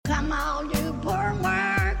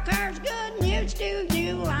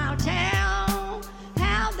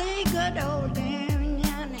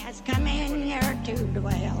attitude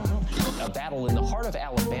well. A battle in the heart of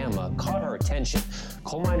Alabama caught our attention.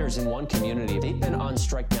 Coal miners in one community, they've been on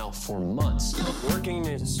strike now for months. Working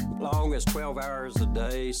as long as 12 hours a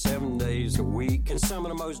day, 7 days a week, in some of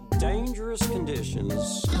the most dangerous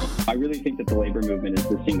conditions. I really think that the labor movement is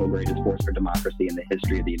the single greatest force for democracy in the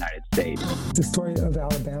history of the United States. The story of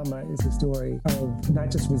Alabama is a story of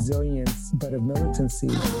not just resilience, but of militancy.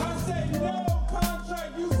 I say no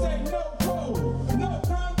contract, you say no code. No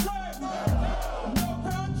contract, no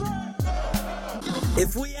contract.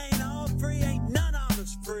 If we ain't all free, ain't none of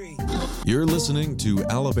us free. You're listening to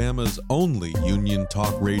Alabama's only union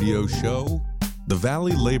talk radio show, The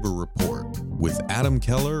Valley Labor Report, with Adam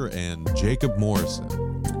Keller and Jacob Morrison.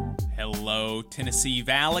 Hello, Tennessee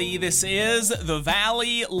Valley. This is the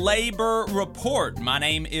Valley Labor Report. My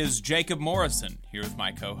name is Jacob Morrison, here with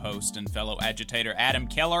my co-host and fellow agitator Adam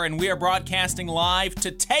Keller, and we are broadcasting live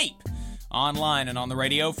to tape, online and on the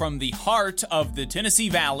radio from the heart of the Tennessee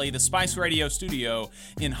Valley, the Spice Radio studio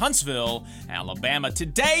in Huntsville, Alabama.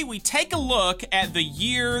 Today, we take a look at the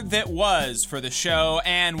year that was for the show,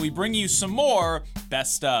 and we bring you some more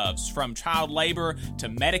best ofs, from child labor to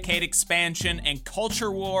Medicaid expansion and culture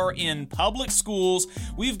war in public schools.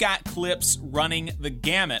 We've got clips running the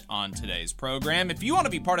gamut on today's program. If you want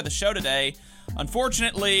to be part of the show today,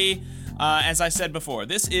 unfortunately, as I said before,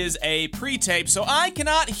 this is a pre-tape, so I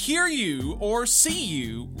cannot hear you or see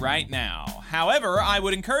you right now. However, I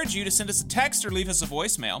would encourage you to send us a text or leave us a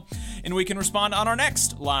voicemail, and we can respond on our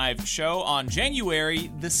next live show on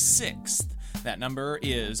January the 6th. That number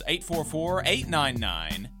is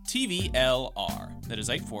 844-899-TVLR. That is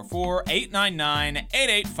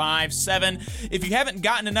 844-899-8857. If you haven't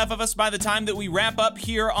gotten enough of us by the time that we wrap up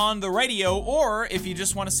here on the radio, or if you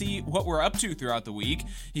just want to see what we're up to throughout the week,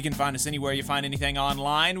 you can find us anywhere you find anything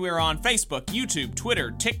online. We're on Facebook, YouTube,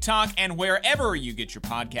 Twitter, TikTok, and wherever you get your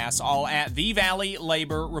podcasts, all at The Valley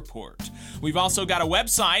Labor Report. We've also got a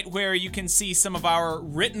website where you can see some of our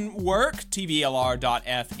written work,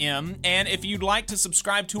 TVLR.fm, and if you'd like to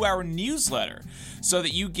subscribe to our newsletter so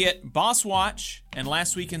that you get Boss Watch and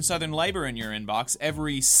Last Week in Southern Labor in your inbox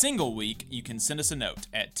every single week, you can send us a note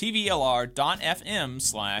at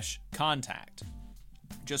tvlr.fm/contact.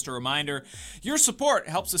 Just a reminder, your support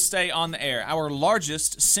helps us stay on the air. Our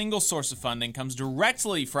largest single source of funding comes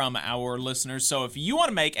directly from our listeners, so if you want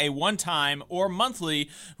to make a one-time or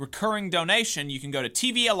monthly recurring donation, you can go to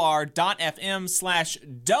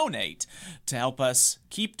tvlr.fm/donate to help us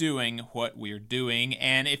keep doing what we're doing.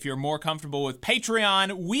 And if you're more comfortable with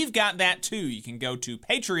Patreon, we've got that too. You can go to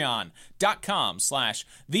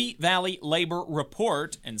patreon.com/The Valley Labor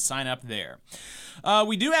Report and sign up there.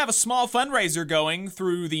 We do have a small fundraiser going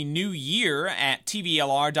through the new year at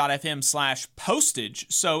tvlr.fm/postage.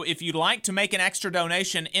 So if you'd like to make an extra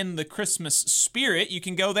donation in the Christmas spirit, you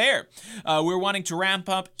can go there. We're wanting to ramp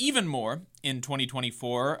up even more in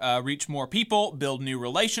 2024, reach more people, build new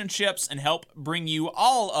relationships, and help bring you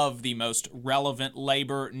all of the most relevant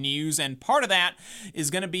labor news. And part of that is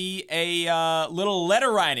going to be a little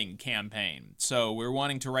letter writing campaign. So we're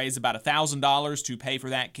wanting to raise about $1,000 to pay for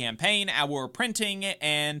that campaign, our printing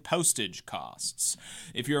and postage costs.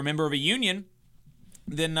 If you're a member of a union,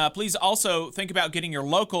 then please also think about getting your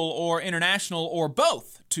local or international or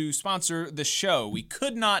both to sponsor the show. We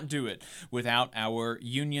could not do it without our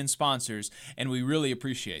union sponsors, and we really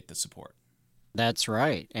appreciate the support. That's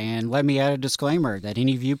right. And let me add a disclaimer that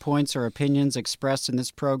any viewpoints or opinions expressed in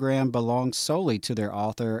this program belong solely to their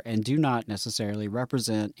author and do not necessarily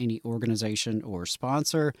represent any organization or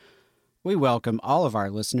sponsor. We welcome all of our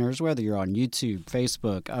listeners, whether you're on YouTube,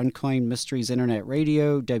 Facebook, Unclaimed Mysteries Internet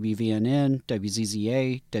Radio, WVNN,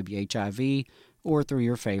 WZZA, WHIV, or through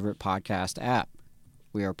your favorite podcast app.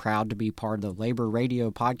 We are proud to be part of the Labor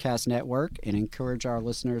Radio Podcast Network and encourage our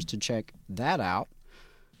listeners to check that out.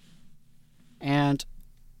 And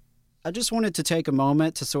I just wanted to take a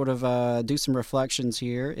moment to sort of do some reflections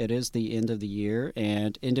here. It is the end of the year,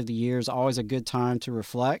 and end of the year is always a good time to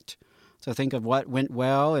reflect, to think of what went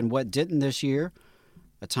well and what didn't this year,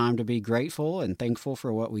 a time to be grateful and thankful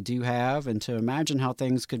for what we do have, and to imagine how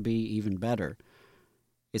things could be even better.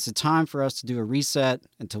 It's a time for us to do a reset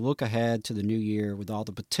and to look ahead to the new year with all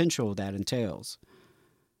the potential that entails.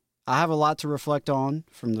 I have a lot to reflect on,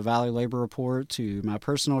 from the Valley Labor Report to my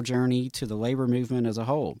personal journey to the labor movement as a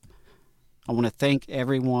whole. I want to thank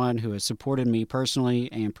everyone who has supported me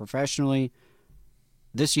personally and professionally.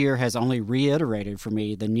 This year has only reiterated for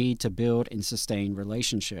me the need to build and sustain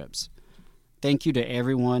relationships. Thank you to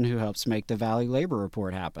everyone who helps make the Valley Labor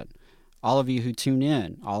Report happen. All of you who tune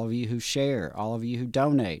in, all of you who share, all of you who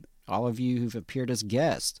donate, all of you who've appeared as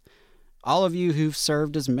guests, all of you who've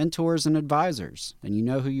served as mentors and advisors, and you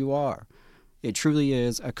know who you are. It truly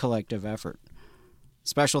is a collective effort.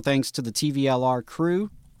 Special thanks to the TVLR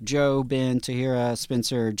crew, Joe, Ben, Tahira,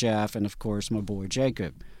 Spencer, Jeff, and of course my boy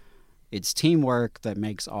Jacob. It's teamwork that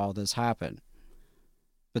makes all this happen.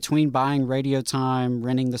 Between buying radio time,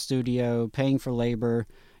 renting the studio, paying for labor,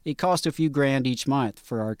 it costs a few grand each month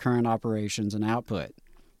for our current operations and output.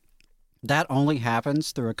 That only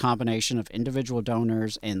happens through a combination of individual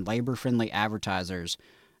donors and labor-friendly advertisers,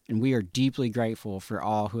 and we are deeply grateful for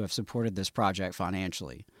all who have supported this project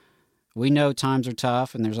financially. We know times are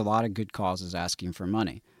tough and there's a lot of good causes asking for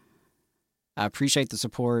money. I appreciate the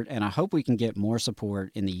support, and I hope we can get more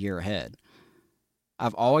support in the year ahead.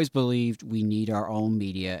 I've always believed we need our own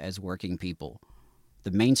media as working people.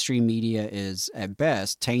 The mainstream media is, at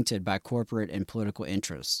best, tainted by corporate and political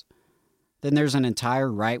interests. Then there's an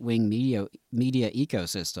entire right-wing media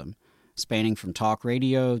ecosystem, spanning from talk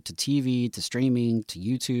radio to TV to streaming to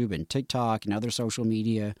YouTube and TikTok and other social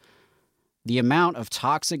media. The amount of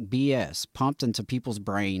toxic BS pumped into people's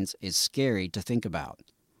brains is scary to think about.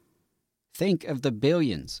 Think of the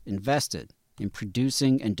billions invested in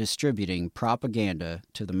producing and distributing propaganda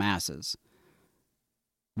to the masses.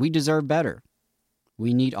 We deserve better.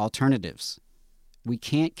 We need alternatives. We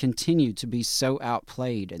can't continue to be so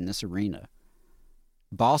outplayed in this arena.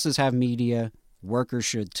 Bosses have media, workers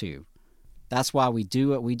should too. That's why we do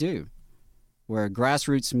what we do. We're a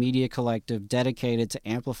grassroots media collective dedicated to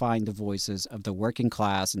amplifying the voices of the working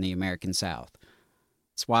class in the American South.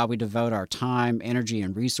 It's why we devote our time, energy,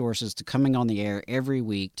 and resources to coming on the air every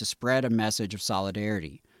week to spread a message of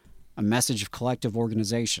solidarity, a message of collective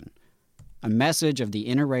organization, a message of the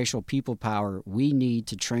interracial people power we need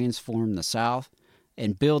to transform the South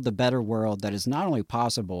and build the better world that is not only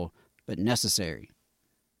possible, but necessary.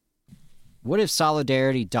 What if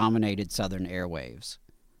solidarity dominated Southern airwaves?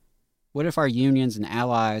 What if our unions and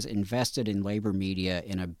allies invested in labor media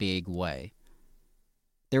in a big way?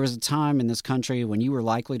 There was a time in this country when you were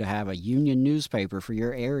likely to have a union newspaper for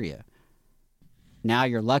your area. Now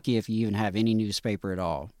you're lucky if you even have any newspaper at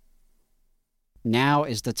all. Now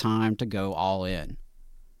is the time to go all in.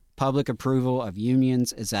 Public approval of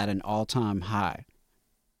unions is at an all-time high.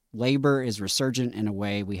 Labor is resurgent in a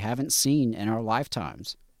way we haven't seen in our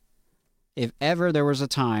lifetimes. If ever there was a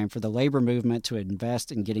time for the labor movement to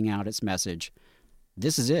invest in getting out its message,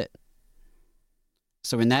 this is it.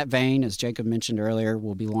 So in that vein, as Jacob mentioned earlier,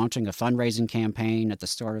 we'll be launching a fundraising campaign at the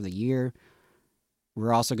start of the year.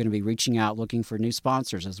 We're also going to be reaching out looking for new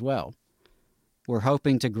sponsors as well. We're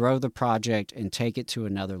hoping to grow the project and take it to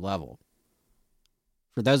another level.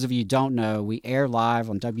 For those of you who don't know, we air live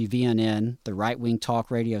on WVNN, the right-wing talk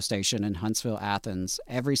radio station in Huntsville, Athens,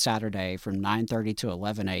 every Saturday from 9:30 to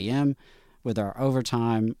 11 a.m., with our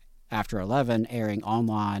overtime after 11 airing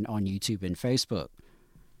online on YouTube and Facebook.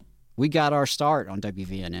 We got our start on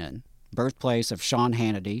WVNN, birthplace of Sean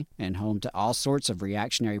Hannity and home to all sorts of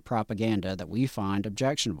reactionary propaganda that we find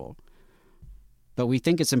objectionable. But we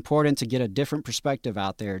think it's important to get a different perspective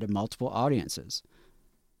out there to multiple audiences.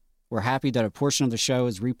 We're happy that a portion of the show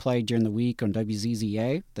is replayed during the week on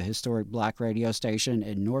WZZA, the historic black radio station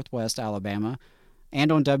in Northwest Alabama, and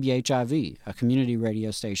on WHIV, a community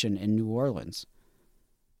radio station in New Orleans.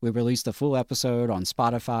 We released the full episode on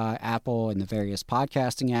Spotify, Apple, and the various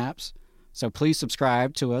podcasting apps, so please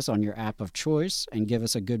subscribe to us on your app of choice and give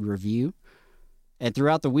us a good review. And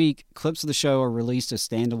throughout the week, clips of the show are released as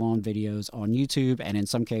standalone videos on YouTube and in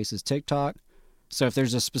some cases TikTok. So if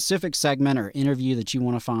there's a specific segment or interview that you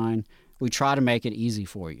want to find, we try to make it easy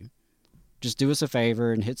for you. Just do us a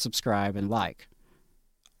favor and hit subscribe and like.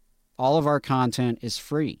 All of our content is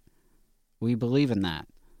free. We believe in that.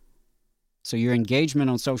 So your engagement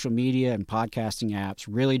on social media and podcasting apps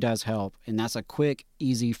really does help, and that's a quick,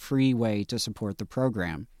 easy, free way to support the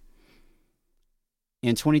program.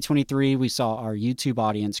 In 2023, we saw our YouTube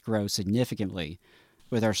audience grow significantly,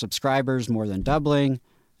 with our subscribers more than doubling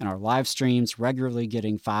and our live streams regularly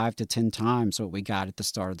getting 5 to 10 times what we got at the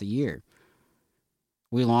start of the year.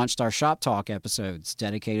 We launched our Shop Talk episodes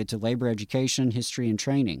dedicated to labor education, history, and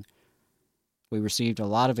training. We received a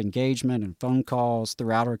lot of engagement and phone calls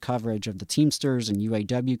throughout our coverage of the Teamsters and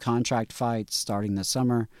UAW contract fights starting this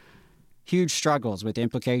summer. Huge struggles with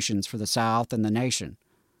implications for the South and the nation.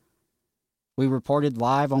 We reported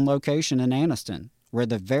live on location in Anniston, where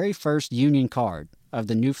the very first union card of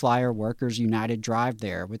the New Flyer Workers United drive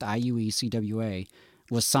there with IUE-CWA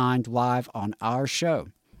was signed live on our show.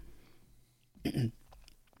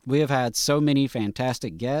 We have had so many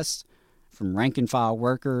fantastic guests, from rank-and-file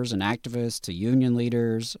workers and activists to union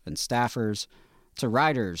leaders and staffers, to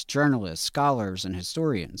writers, journalists, scholars, and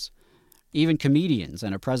historians, even comedians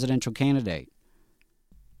and a presidential candidate.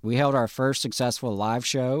 We held our first successful live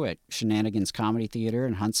show at Shenanigans Comedy Theater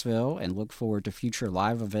in Huntsville and look forward to future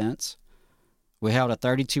live events. We held a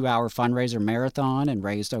 32-hour fundraiser marathon and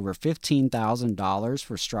raised over $15,000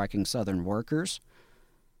 for striking Southern workers.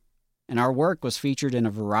 And our work was featured in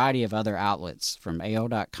a variety of other outlets, from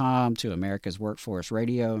AO.com to America's Workforce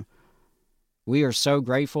Radio. We are so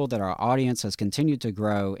grateful that our audience has continued to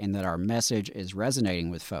grow and that our message is resonating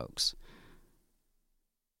with folks.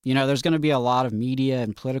 You know, there's going to be a lot of media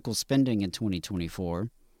and political spending in 2024.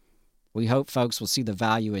 We hope folks will see the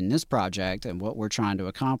value in this project and what we're trying to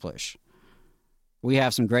accomplish. We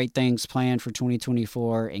have some great things planned for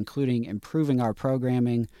 2024, including improving our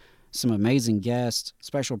programming, some amazing guests,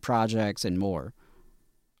 special projects, and more.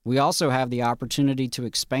 We also have the opportunity to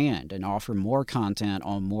expand and offer more content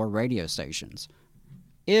on more radio stations,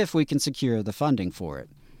 if we can secure the funding for it.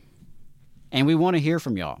 And we want to hear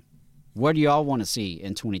from y'all. What do y'all want to see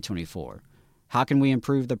in 2024? How can we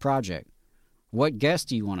improve the project? What guests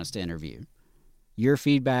do you want us to interview? Your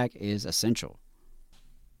feedback is essential.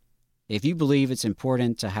 If you believe it's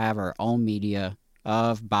important to have our own media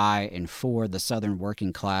of, by, and for the Southern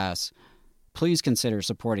working class, please consider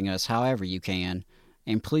supporting us however you can,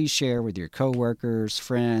 and please share with your coworkers,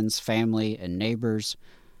 friends, family, and neighbors.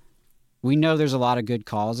 We know there's a lot of good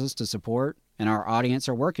causes to support, and our audience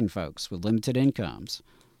are working folks with limited incomes.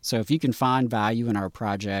 So if you can find value in our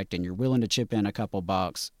project and you're willing to chip in a couple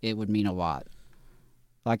bucks, it would mean a lot.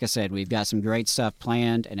 Like I said, we've got some great stuff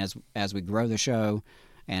planned, and as we grow the show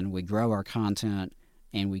and we grow our content,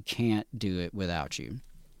 and we can't do it without you.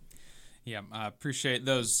 Yeah, I appreciate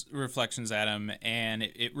those reflections, Adam, and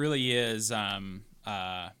it really is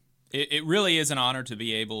it really is an honor to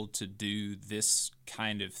be able to do this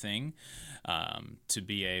kind of thing, to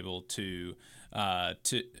be able to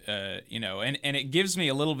you know, and it gives me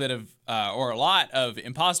a little bit of or a lot of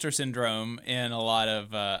imposter syndrome in a lot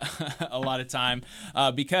of a lot of time,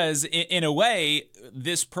 because in a way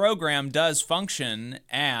this program does function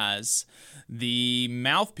as the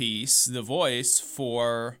mouthpiece, the voice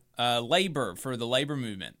for labor, for the labor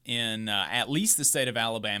movement in at least the state of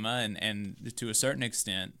Alabama, and to a certain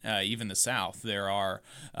extent even the South. There are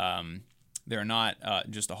not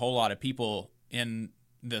just a whole lot of people in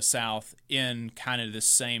the South in kind of the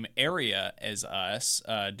same area as us,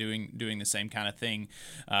 doing the same kind of thing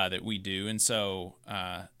that we do, and so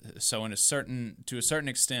to a certain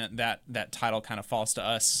extent that title kind of falls to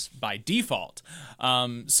us by default.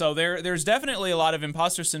 So there's definitely a lot of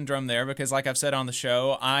imposter syndrome there, because like I've said on the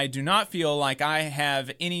show, I do not feel like I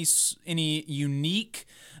have any unique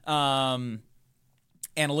analytical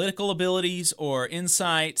abilities or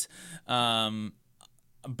insight.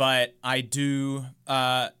 But I do.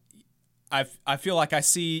 I feel like I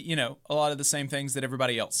see, you know, a lot of the same things that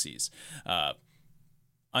everybody else sees.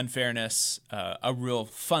 Unfairness, a real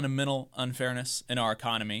fundamental unfairness in our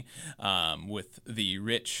economy, with the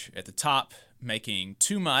rich at the top making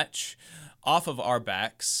too much off of our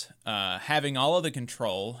backs, having all of the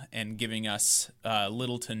control and giving us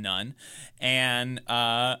little to none. And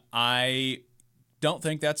I don't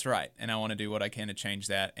think that's right, and I want to do what I can to change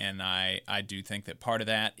that. And I do think that part of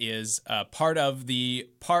that is part of the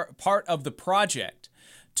project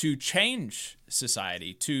to change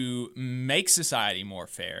society, to make society more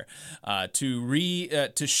fair,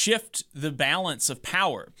 to shift the balance of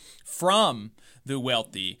power from the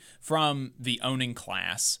wealthy, from the owning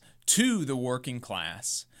class to the working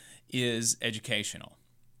class, is educational.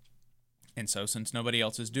 And so, since nobody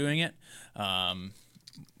else is doing it,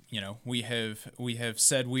 you know, we have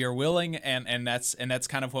said we are willing, and that's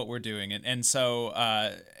kind of what we're doing, and so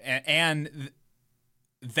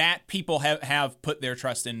that people have put their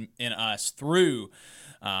trust in us through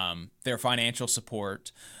their financial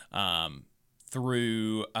support,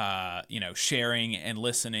 through you know, sharing and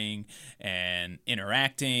listening and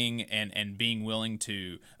interacting and being willing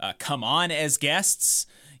to come on as guests.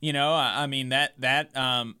 You know, I mean that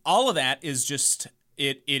all of that is just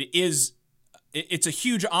it's a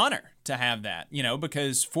huge honor to have that, you know,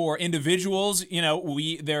 because for individuals, you know,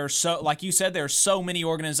 like you said, there are so many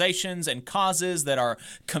organizations and causes that are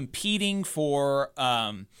competing for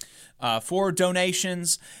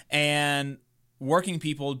donations, and working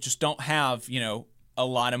people just don't have, you know, a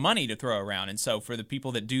lot of money to throw around. And so for the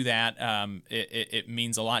people that do that, it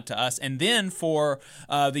means a lot to us. And then for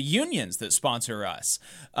the unions that sponsor us,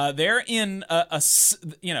 they're in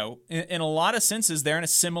in a lot of senses, they're in a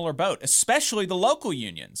similar boat, especially the local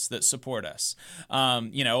unions that support us.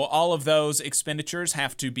 You know, all of those expenditures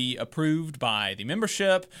have to be approved by the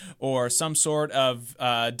membership or some sort of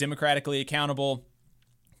democratically accountable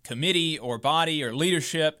committee or body or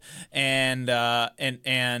leadership, and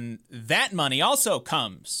that money also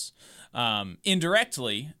comes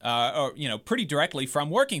indirectly, or pretty directly from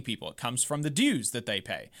working people. It comes from the dues that they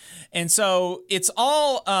pay, and so it's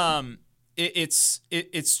all. It's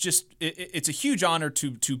a huge honor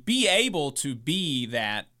to be able to be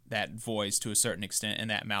that voice to a certain extent and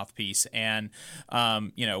that mouthpiece, and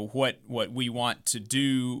what we want to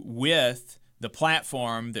do with the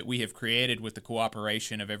platform that we have created with the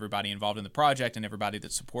cooperation of everybody involved in the project and everybody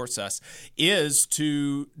that supports us is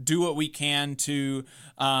to do what we can to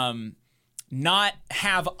not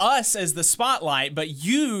have us as the spotlight, but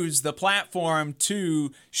use the platform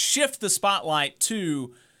to shift the spotlight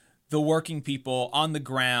to the working people on the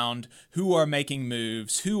ground who are making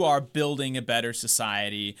moves, who are building a better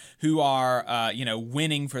society, who are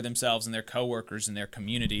winning for themselves and their coworkers and their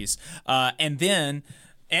communities, and then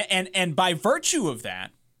and by virtue of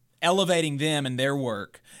that, elevating them and their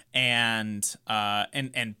work and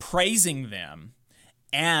praising them,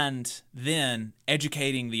 and then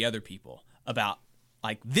educating the other people about,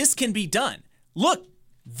 like, this can be done. Look,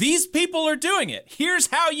 these people are doing it. Here's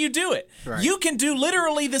how you do it. Right. You can do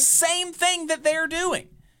literally the same thing that they're doing.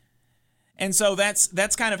 And so that's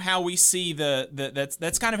kind of how we see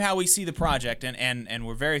that's kind of how we see the project, and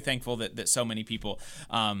we're very thankful that so many people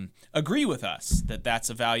agree with us that that's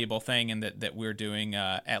a valuable thing, and that we're doing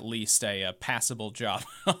at least a passable job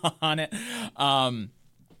on it.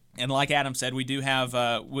 And like Adam said, we do have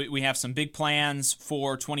we have some big plans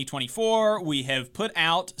for 2024. We have put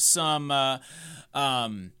out some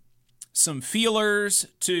feelers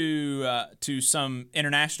to some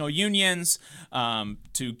international unions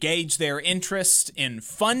to gauge their interest in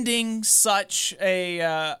funding such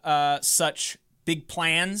big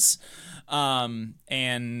plans, and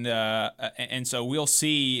so we'll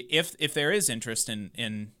see if there is interest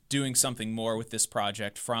in doing something more with this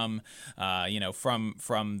project from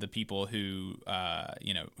the people who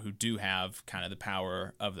do have kind of the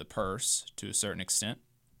power of the purse to a certain extent.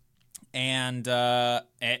 And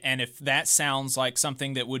if that sounds like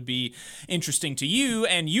something that would be interesting to you,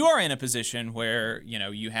 and you are in a position where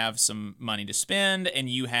you have some money to spend and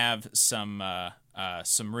you have some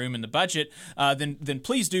room in the budget, then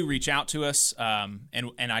please do reach out to us, and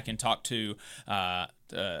I can talk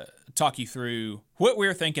you through what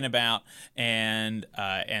we're thinking about and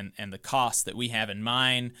the costs that we have in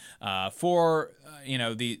mind for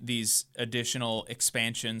these additional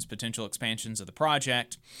potential expansions of the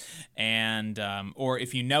project, and or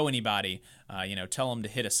if you know anybody, tell them to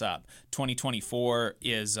hit us up. 2024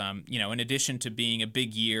 is in addition to being a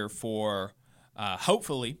big year for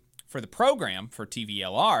hopefully for the program for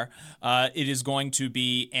TVLR, it is going to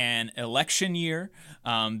be an election year.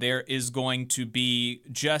 There is going to be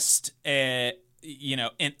just an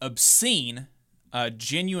obscene,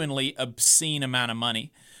 genuinely obscene amount of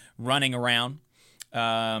money running around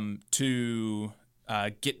to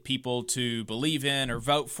get people to believe in or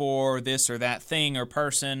vote for this or that thing or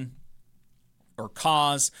person or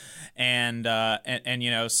cause, and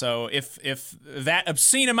so if that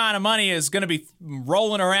obscene amount of money is going to be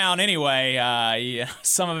rolling around anyway,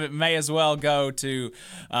 some of it may as well go to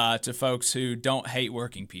folks who don't hate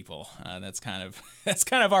working people. That's kind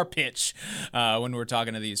of our pitch when we're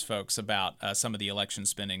talking to these folks about some of the election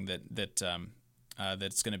spending that's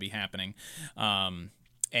going to be happening,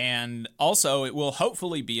 and also it will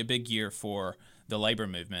hopefully be a big year for the labor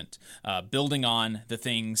movement, building on the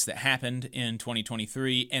things that happened in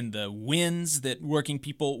 2023 and the wins that working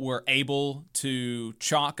people were able to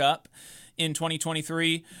chalk up in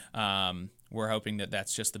 2023. We're hoping that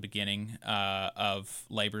that's just the beginning of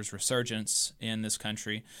labor's resurgence in this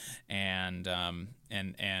country, and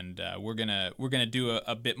we're gonna do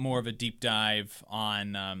a bit more of a deep dive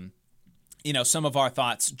on some of our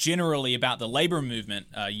thoughts generally about the labor movement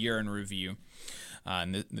year in review.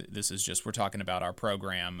 And this is just, we're talking about our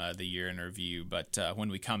program, the year in review. But when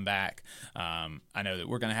we come back, I know that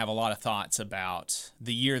we're going to have a lot of thoughts about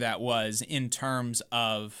the year that was in terms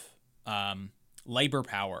of labor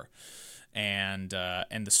power and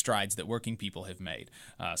the strides that working people have made.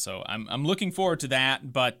 So I'm looking forward to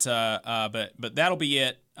that. But that'll be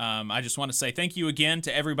it. I just want to say thank you again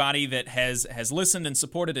to everybody that has listened and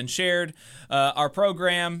supported and shared our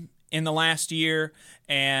program in the last year,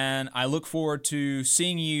 and I look forward to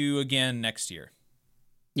seeing you again next year.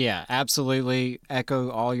 Yeah, absolutely. Echo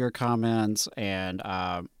all your comments, and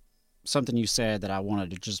something you said that I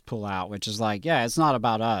wanted to just pull out, which is like, yeah, it's not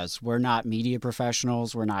about us. We're not media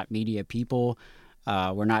professionals. We're not media people.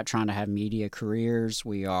 We're not trying to have media careers.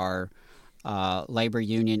 We are labor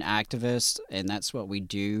union activists, and that's what we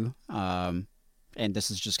do. and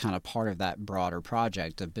this is just kind of part of that broader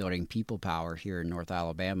project of building people power here in North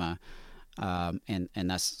Alabama. And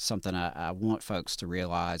that's something I want folks to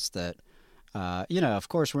realize that, of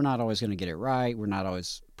course, we're not always going to get it right. We're not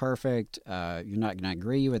always perfect. You're not going to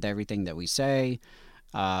agree with everything that we say.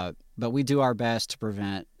 But we do our best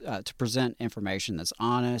to present information that's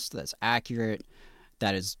honest, that's accurate,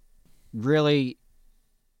 that is really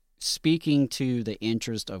speaking to the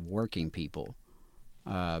interest of working people,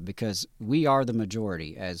 because we are the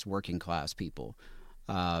majority as working class people.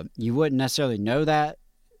 You wouldn't necessarily know that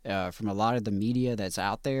from a lot of the media that's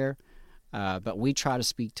out there, but we try to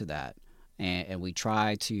speak to that, and we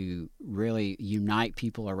try to really unite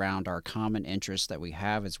people around our common interests that we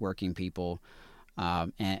have as working people.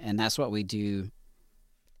 And that's what we do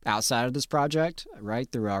outside of this project,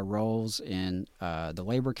 right, through our roles in the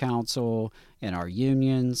Labor Council and our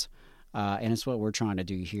unions. And it's what we're trying to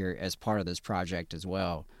do here as part of this project as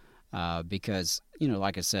well. Because,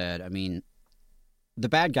 like I said, I mean, the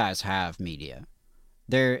bad guys have media.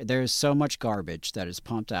 There's so much garbage that is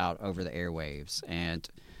pumped out over the airwaves. And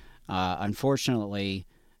unfortunately,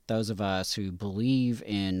 those of us who believe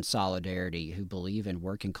in solidarity, who believe in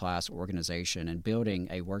working class organization and building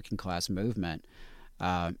a working class movement,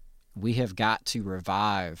 we have got to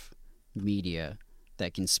revive media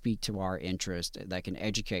that can speak to our interest, that can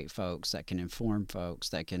educate folks, that can inform folks,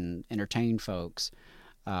 that can entertain folks.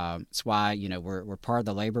 It's why, we're part of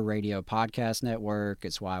the Labor Radio Podcast Network.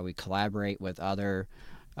 It's why we collaborate with other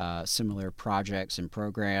similar projects and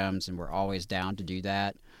programs, and we're always down to do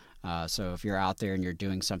that. So if you're out there and you're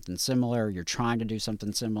doing something similar, you're trying to do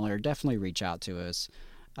something similar, definitely reach out to us.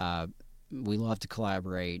 We love to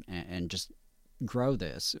collaborate and just grow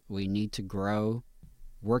this. We need to grow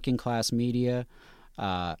working class media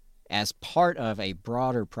as part of a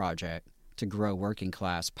broader project to grow working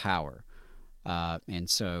class power. And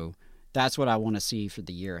so that's what I want to see for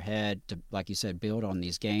the year ahead, to, like you said, build on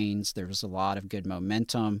these gains. There was a lot of good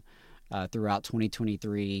momentum throughout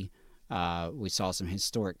 2023. We saw some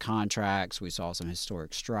historic contracts. We saw some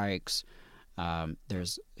historic strikes.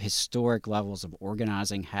 There's historic levels of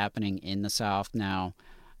organizing happening in the South now,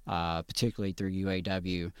 particularly through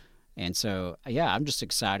UAW. And so, I'm just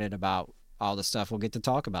excited about all the stuff we'll get to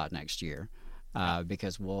talk about next year,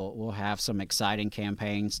 because we'll have some exciting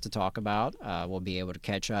campaigns to talk about. We'll be able to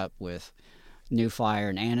catch up with New Flyer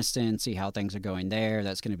and Anniston, see how things are going there.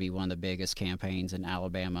 That's going to be one of the biggest campaigns in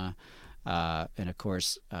Alabama. And of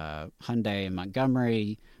course, Hyundai in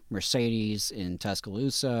Montgomery, Mercedes in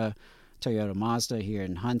Tuscaloosa, Toyota Mazda here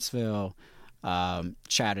in Huntsville,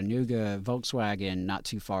 Chattanooga, Volkswagen not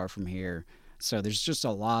too far from here. So there's just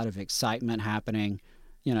a lot of excitement happening.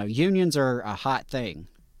 Unions are a hot thing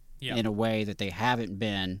in a way that they haven't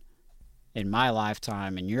been in my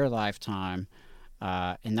lifetime, in your lifetime.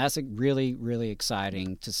 And that's really, really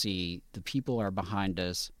exciting to see. The people are behind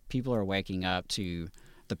us. People are waking up to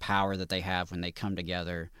the power that they have when they come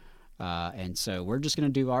together. And so we're just going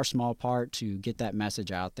to do our small part to get that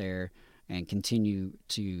message out there and continue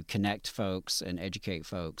to connect folks and educate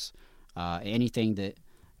folks. Anything that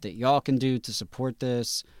y'all can do to support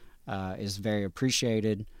this is very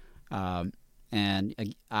appreciated. And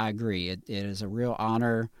I agree. It is a real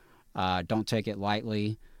honor. Don't take it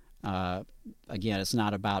lightly. Again, it's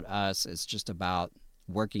not about us. It's just about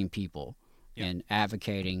working people. And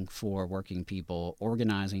advocating for working people,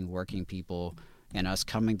 organizing working people, and us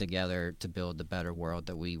coming together to build the better world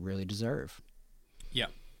that we really deserve. Yeah,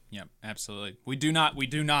 absolutely. We do not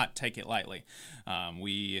take it lightly.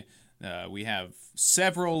 We have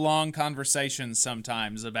several long conversations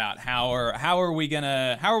sometimes about how are we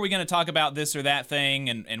gonna talk about this or that thing,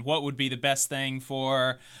 and what would be the best thing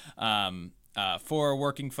for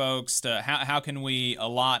working folks. To how can we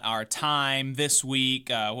allot our time this week?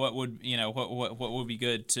 What would be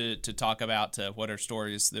good to talk about? What are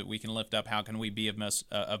stories that we can lift up? How can we be of most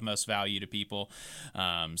value to people?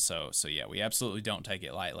 So we absolutely don't take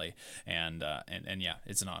it lightly, and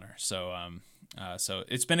it's an honor. So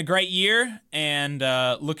it's been a great year, and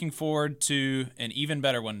looking forward to an even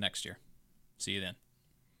better one next year. See you then.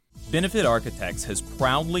 Benefit Architects has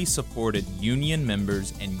proudly supported union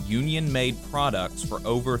members and union-made products for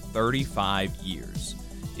over 35 years.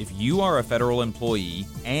 If you are a federal employee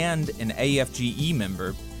and an AFGE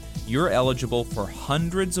member, you're eligible for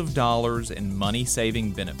hundreds of dollars in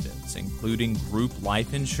money-saving benefits, including group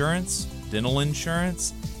life insurance, dental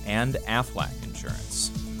insurance, and AFLAC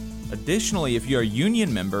insurance. Additionally, if you're a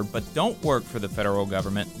union member but don't work for the federal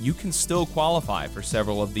government, you can still qualify for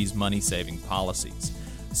several of these money-saving policies.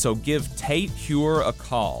 So give Tate Hure a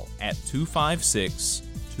call at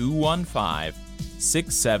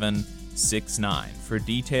 256-215-67 215-617-4569 for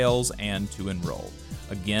details and to enroll.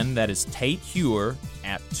 Again, that is Tate Hewer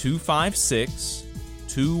at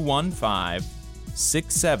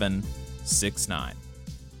 256-215-6769.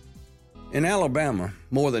 In Alabama,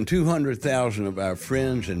 more than 200,000 of our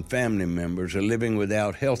friends and family members are living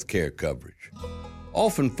without health care coverage.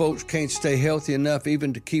 Often folks can't stay healthy enough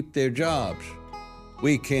even to keep their jobs.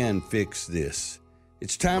 We can fix this.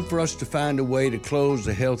 It's time for us to find a way to close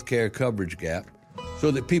the health care coverage gap so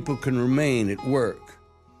that people can remain at work.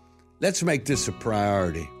 Let's make this a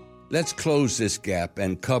priority. Let's close this gap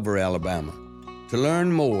and cover Alabama. To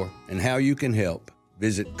learn more and how you can help,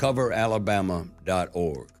 visit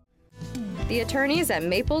coveralabama.org. The attorneys at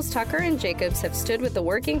Maples, Tucker & Jacobs have stood with the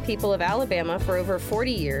working people of Alabama for over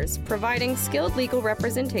 40 years, providing skilled legal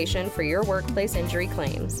representation for your workplace injury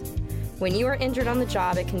claims. When you are injured on the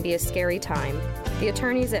job, it can be a scary time. The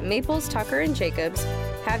attorneys at Maples, Tucker & Jacobs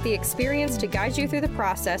have the experience to guide you through the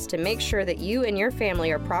process to make sure that you and your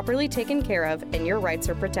family are properly taken care of and your rights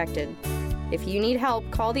are protected. If you need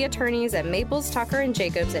help, call the attorneys at Maples, Tucker &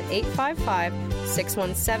 Jacobs at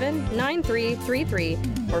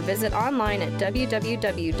 855-617-9333 or visit online at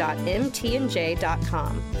www.mtnj.com.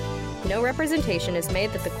 No representation is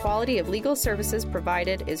made that the quality of legal services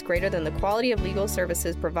provided is greater than the quality of legal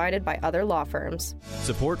services provided by other law firms.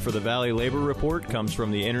 Support for the Valley Labor Report comes from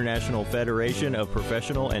the International Federation of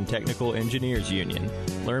Professional and Technical Engineers Union.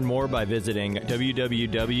 Learn more by visiting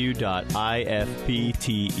www.ifpte.org.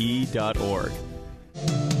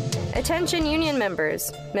 Attention union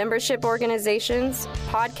members, membership organizations,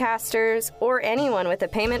 podcasters, or anyone with a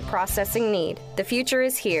payment processing need. The future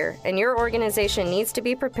is here, and your organization needs to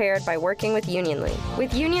be prepared by working with Unionly.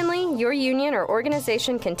 With Unionly, your union or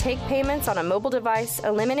organization can take payments on a mobile device,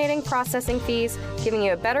 eliminating processing fees, giving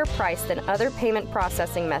you a better price than other payment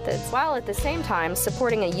processing methods, while at the same time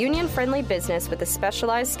supporting a union-friendly business with a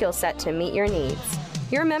specialized skill set to meet your needs.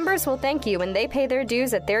 Your members will thank you when they pay their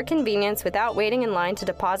dues at their convenience without waiting in line to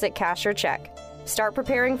deposit cash or check. Start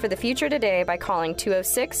preparing for the future today by calling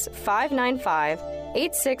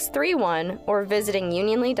 206-595-8631 or visiting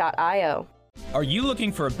unionly.io. Are you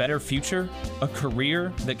looking for a better future, a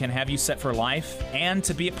career that can have you set for life, and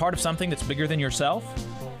to be a part of something that's bigger than yourself?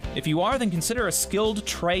 If you are, then consider a skilled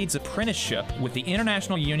trades apprenticeship with the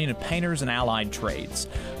International Union of Painters and Allied Trades.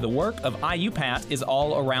 The work of IUPAT is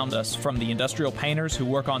all around us, from the industrial painters who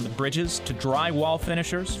work on the bridges to drywall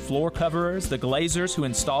finishers, floor coverers, the glazers who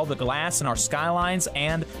install the glass in our skylines,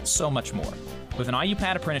 and so much more. With an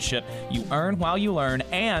IUPAT apprenticeship, you earn while you learn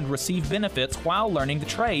and receive benefits while learning the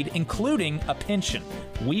trade, including a pension.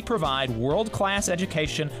 We provide world-class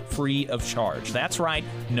education free of charge. That's right,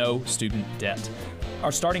 no student debt.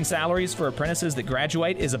 Our starting salaries for apprentices that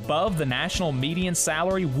graduate is above the national median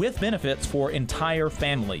salary with benefits for entire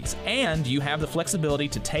families. And you have the flexibility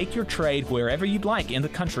to take your trade wherever you'd like in the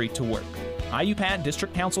country to work. IUPAT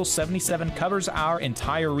District Council 77 covers our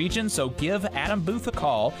entire region, so give Adam Booth a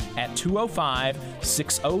call at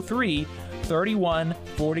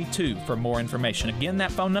 205-603-3142 for more information. Again,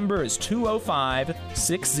 that phone number is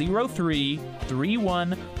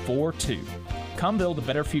 205-603-3142. Come build a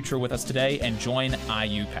better future with us today and join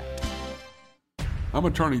IUPAT. I'm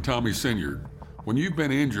attorney Tommy Sinyard. When you've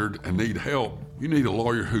been injured and need help, you need a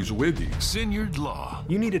lawyer who's with you. Sinyard Law.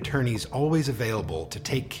 You need attorneys always available to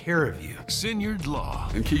take care of you. Sinyard Law.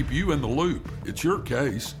 And keep you in the loop. It's your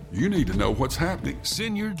case. You need to know what's happening.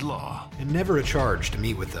 Sinyard Law. And never a charge to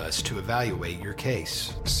meet with us to evaluate your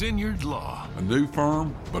case. Sinyard Law. A new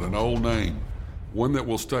firm, but an old name. One that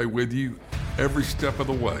will stay with you every step of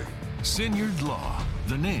the way. Sinyard Law,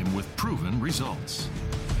 the name with proven results.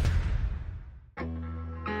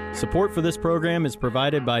 Support for this program is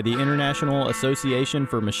provided by the International Association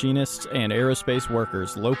for Machinists and Aerospace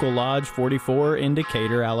Workers, Local Lodge 44 in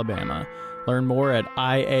Decatur, Alabama. Learn more at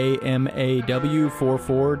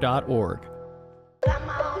iamaw44.org. Come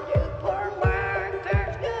on, you poor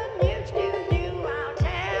workers, good news to you all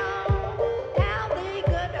tell. How the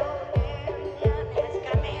good old union has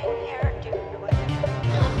come in here to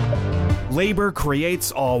dwell. Labor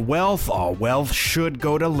creates all wealth. All wealth should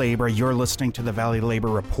go to labor. You're listening to the Valley Labor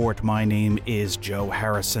Report. My name is Joe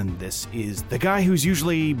Harrison. This is the guy who's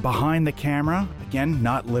usually behind the camera. Again,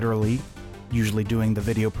 not literally. Usually doing the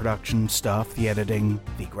video production stuff, the editing,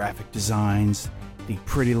 the graphic designs, the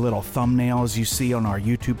pretty little thumbnails you see on our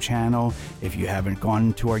YouTube channel. If you haven't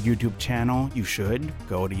gone to our YouTube channel, you should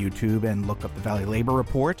go to YouTube and look up the Valley Labor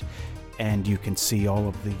Report, and you can see all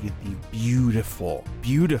of the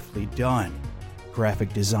beautifully done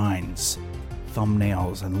graphic designs,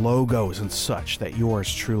 thumbnails, and logos and such that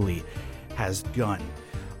yours truly has done.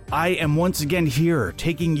 I am once again here,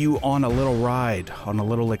 taking you on a little ride, on a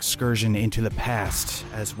little excursion into the past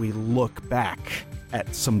as we look back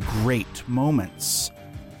at some great moments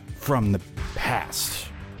from the past.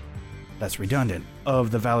 That's redundant,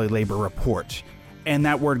 of the Valley Labor Report. And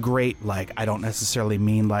that word great, like, I don't necessarily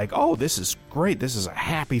mean like, oh, this is great, this is a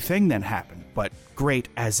happy thing that happened, but great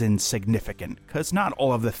as in significant, because not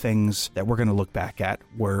all of the things that we're going to look back at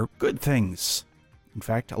were good things. In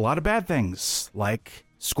fact, a lot of bad things, like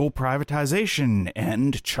school privatization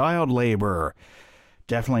and child labor.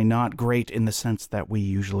 Definitely not great in the sense that we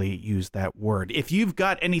usually use that word. If you've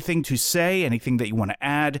got anything to say, anything that you want to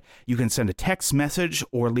add, you can send a text message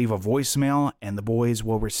or leave a voicemail, and the boys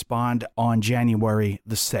will respond on January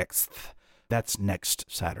the 6th. That's next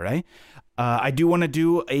Saturday. I do want to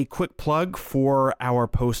do a quick plug for our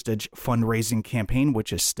postage fundraising campaign,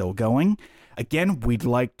 which is still going. Again, we'd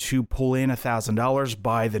like to pull in $1,000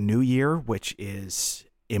 by the new year, which is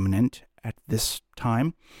imminent at this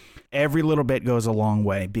time. Every little bit goes a long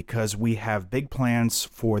way because we have big plans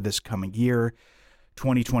for this coming year.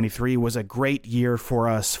 2023 was a great year for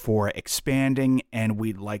us for expanding, and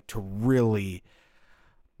we'd like to really,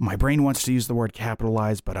 my brain wants to use the word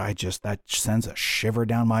capitalize, but that sends a shiver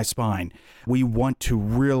down my spine. We want to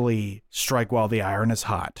really strike while the iron is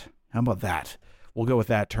hot. How about that? We'll go with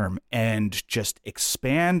that term and just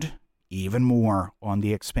expand even more on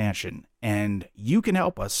the expansion. And you can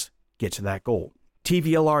help us get to that goal.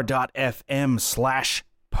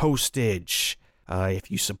 TVLR.fm/postage.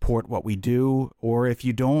 If you support what we do, or if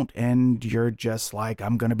you don't, and you're just like,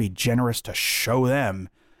 I'm going to be generous to show them,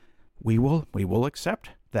 we will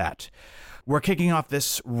accept that. We're kicking off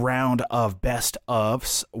this round of best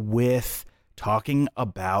ofs with talking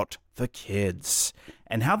about the kids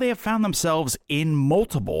and how they have found themselves in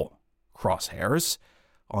multiple crosshairs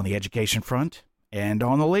on the education front and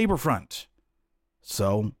on the labor front.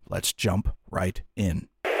 So let's jump right in.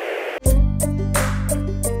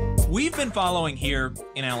 We've been following here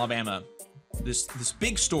in Alabama this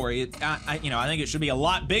big story. I think it should be a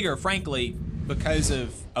lot bigger, frankly, because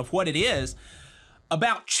of what it is,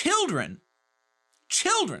 about children,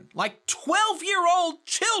 like 12-year-old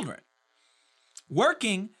children,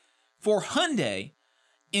 working for Hyundai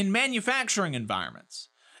in manufacturing environments,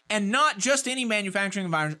 and not just any manufacturing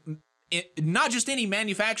environment.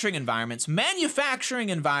 Manufacturing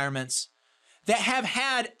environments that have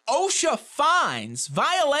had OSHA fines,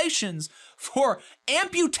 violations for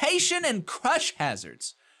amputation and crush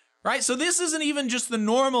hazards, right? So this isn't even just the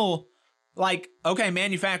normal, like, okay,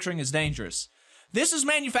 manufacturing is dangerous. This is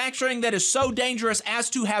manufacturing that is so dangerous as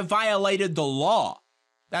to have violated the law.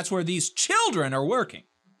 That's where these children are working.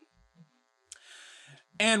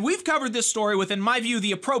 And we've covered this story with, in my view,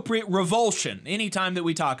 the appropriate revulsion anytime that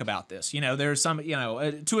we talk about this. There's some,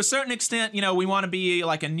 to a certain extent, we want to be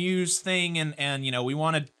like a news thing and we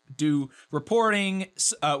want to do reporting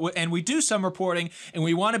and we do some reporting and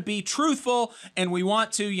we want to be truthful and we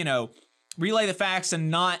want to, relay the facts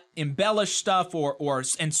and not embellish stuff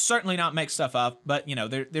and certainly not make stuff up. But,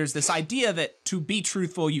 there's this idea that to be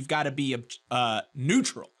truthful, you've got to be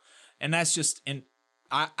neutral. And that's just...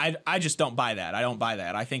 I just don't buy that. I don't buy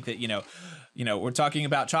that. I think that, we're talking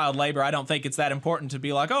about child labor. I don't think it's that important to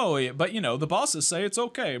be like, oh, but, the bosses say it's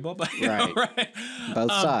okay. Blah, blah, right.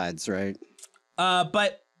 Both sides, right?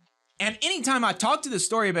 And anytime I talk to this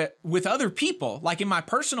story with other people, like in my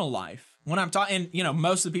personal life, when I'm talking,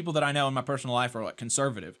 most of the people that I know in my personal life are like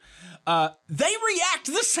conservative. They react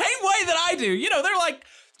the same way that I do. They're like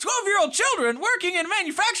 12-year-old children working in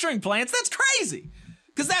manufacturing plants. That's crazy.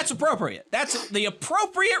 Because that's appropriate. That's the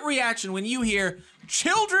appropriate reaction when you hear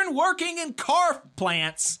children working in car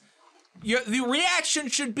plants. The reaction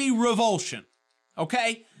should be revulsion.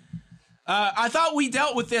 Okay? I thought we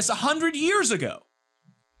dealt with this 100 years ago.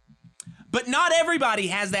 But not everybody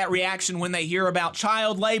has that reaction when they hear about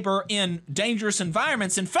child labor in dangerous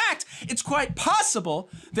environments. In fact, it's quite possible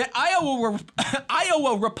that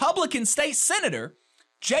Iowa Republican State Senator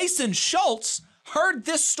Jason Schultz heard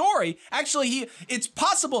this story. Actually, it's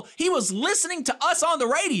possible he was listening to us on the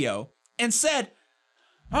radio and said,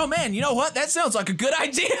 oh man, you know what? That sounds like a good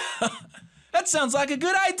idea. That sounds like a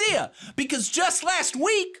good idea. Because just last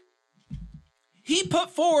week, he put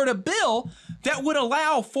forward a bill that would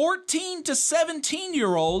allow 14 to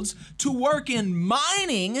 17-year-olds to work in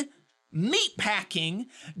mining, meatpacking,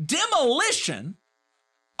 demolition,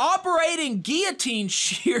 operating guillotine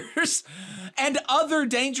shears, and other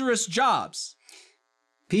dangerous jobs.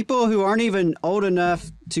 People who aren't even old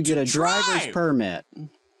enough to get a driver's permit.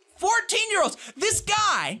 14-year-olds. This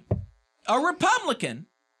guy, a Republican,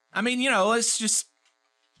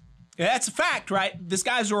 that's a fact, right? This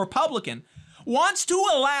guy's a Republican, wants to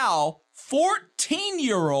allow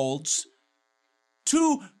 14-year-olds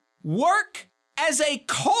to work as a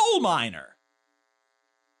coal miner.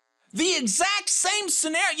 The exact same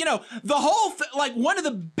scenario, you know, the whole, like one of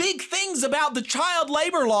the big things about the child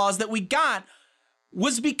labor laws that we got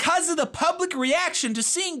was because of the public reaction to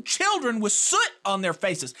seeing children with soot on their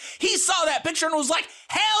faces. He saw that picture and was like,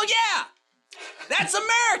 hell yeah, that's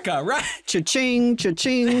America, right? Cha-ching,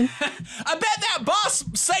 cha-ching. I bet that boss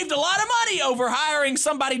saved a lot of money over hiring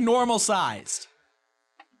somebody normal sized.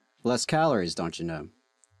 Less calories, don't you know?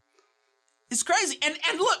 It's crazy.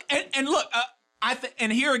 And look,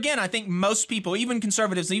 and here again, I think most people, even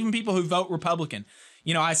conservatives, even people who vote Republican,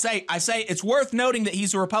 you know, I say it's worth noting that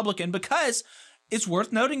he's a Republican because it's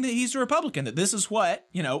worth noting that he's a Republican, that this is what,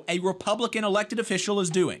 you know, a Republican elected official is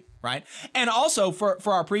doing, right? And also for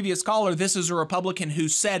our previous caller, this is a Republican who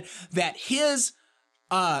said that his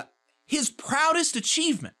proudest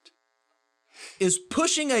achievement is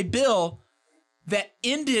pushing a bill that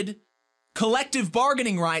ended collective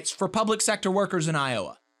bargaining rights for public sector workers in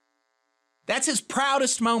Iowa. That's his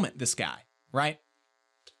proudest moment, this guy, right?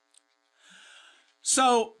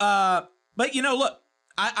 So, but you know, look,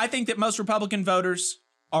 I think that most Republican voters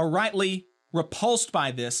are rightly repulsed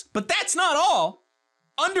by this, but that's not all.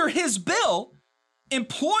 Under his bill,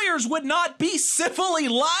 employers would not be civilly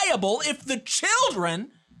liable if the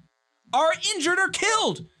children are injured or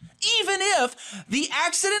killed, even if the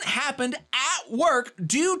accident happened at work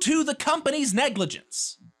due to the company's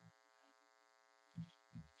negligence.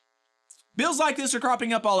 Bills like this are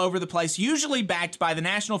cropping up all over the place, usually backed by the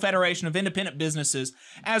National Federation of Independent Businesses,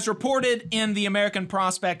 as reported in the American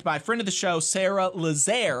Prospect by friend of the show, Sarah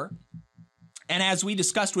Lazaire, and as we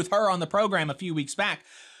discussed with her on the program a few weeks back.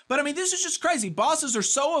 But I mean, this is just crazy. Bosses are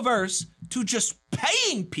so averse to just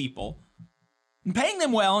paying people and paying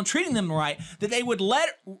them well and treating them right that they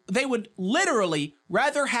would literally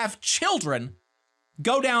rather have children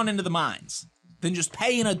go down into the mines than just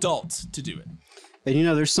pay an adult to do it. And you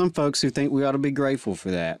know, there's some folks who think we ought to be grateful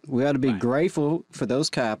for that. We ought to be grateful for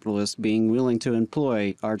those capitalists being willing to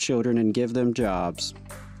employ our children and give them jobs.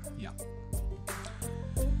 Yeah.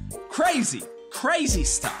 Crazy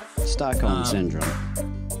stuff. Stockholm Syndrome.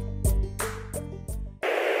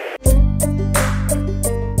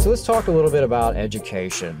 So let's talk a little bit about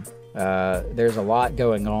education. There's a lot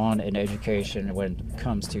going on in education when it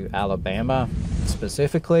comes to Alabama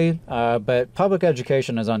specifically, but public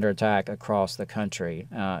education is under attack across the country.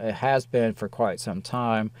 It has been for quite some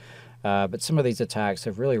time, but some of these attacks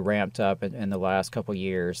have really ramped up in the last couple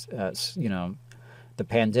years. You know, the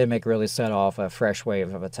pandemic really set off a fresh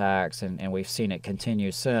wave of attacks, and we've seen it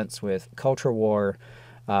continue since with culture war,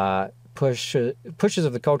 pushes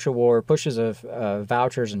of the culture war, pushes of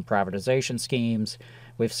vouchers and privatization schemes.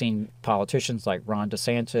 We've seen politicians like Ron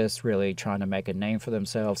DeSantis really trying to make a name for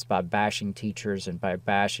themselves by bashing teachers and by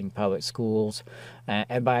bashing public schools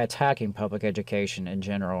and by attacking public education in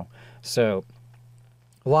general. So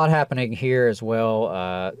a lot happening here as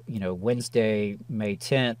well. You know, Wednesday, May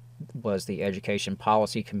 10th, was the Education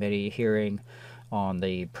Policy Committee hearing on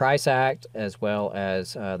the Price Act as well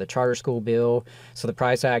as the charter school bill. So the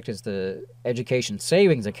Price Act is the Education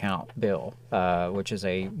Savings Account bill, which is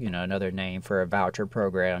another name for a voucher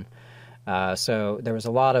program. So there was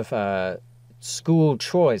a lot of school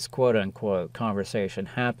choice, quote unquote, conversation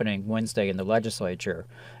happening Wednesday in the legislature,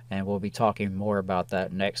 and we'll be talking more about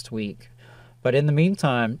that next week. But in the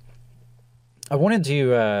meantime, I wanted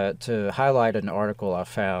to highlight an article I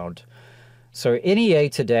found. So NEA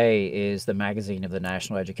Today is the magazine of the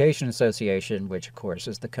National Education Association, which, of course,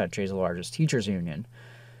 is the country's largest teachers union.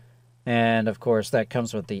 And, of course, that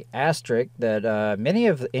comes with the asterisk that many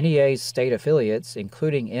of NEA's state affiliates,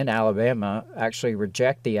 including in Alabama, actually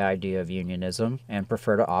reject the idea of unionism and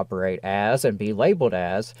prefer to operate as and be labeled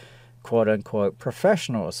as, quote-unquote,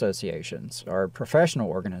 professional associations or professional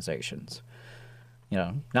organizations. You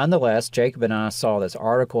know, nonetheless, Jacob and I saw this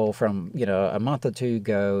article from, a month or two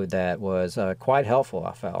ago that was quite helpful,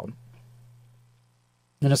 I felt.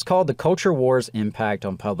 And it's called The Culture War's Impact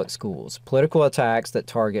on Public Schools. Political attacks that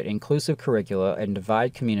target inclusive curricula and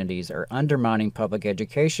divide communities are undermining public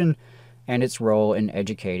education and its role in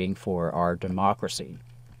educating for our democracy.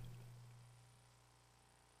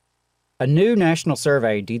 A new national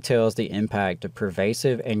survey details the impact of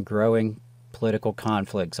pervasive and growing political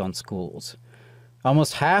conflicts on schools.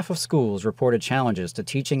 Almost half of schools reported challenges to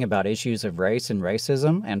teaching about issues of race and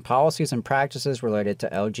racism and policies and practices related to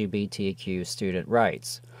LGBTQ student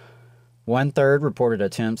rights. 1/3 reported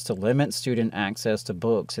attempts to limit student access to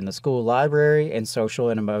books in the school library and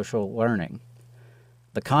social and emotional learning.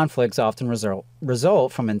 The conflicts often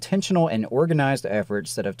result from intentional and organized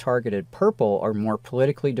efforts that have targeted purple or more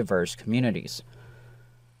politically diverse communities.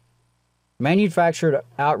 Manufactured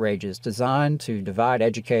outrages designed to divide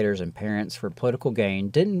educators and parents for political gain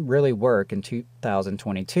didn't really work in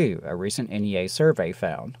 2022, a recent NEA survey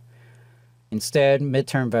found. Instead,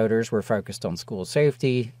 midterm voters were focused on school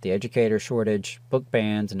safety, the educator shortage, book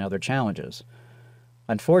bans, and other challenges.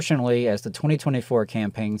 Unfortunately, as the 2024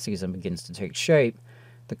 campaign season begins to take shape,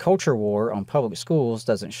 the culture war on public schools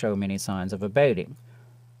doesn't show many signs of abating.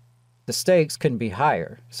 The stakes couldn't be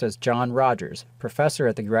higher, says John Rogers, professor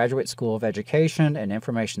at the Graduate School of Education and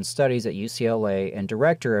Information Studies at UCLA and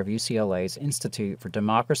director of UCLA's Institute for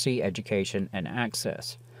Democracy, Education, and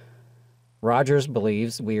Access. Rogers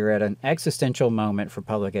believes we are at an existential moment for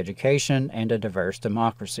public education and a diverse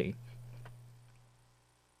democracy.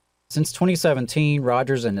 Since 2017,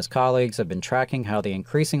 Rogers and his colleagues have been tracking how the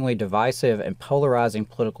increasingly divisive and polarizing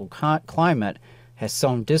political climate has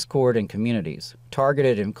sown discord in communities,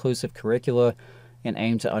 targeted inclusive curricula, and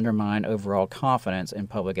aimed to undermine overall confidence in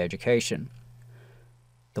public education.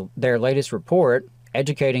 Their latest report,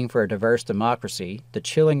 Educating for a Diverse Democracy, The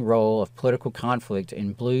Chilling Role of Political Conflict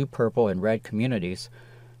in Blue, Purple, and Red Communities,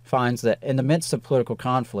 finds that in the midst of political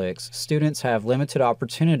conflicts, students have limited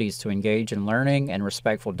opportunities to engage in learning and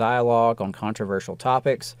respectful dialogue on controversial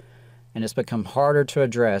topics, and it's become harder to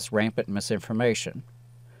address rampant misinformation.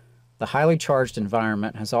 The highly charged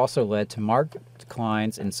environment has also led to marked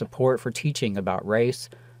declines in support for teaching about race,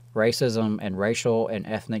 racism, and racial and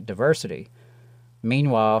ethnic diversity.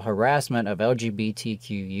 Meanwhile, harassment of LGBTQ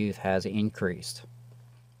youth has increased.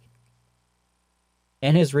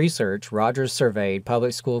 In his research, Rogers surveyed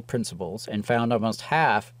public school principals and found almost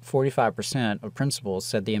half, 45% of principals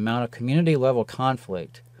said the amount of community-level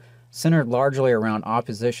conflict, centered largely around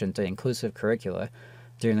opposition to inclusive curricula,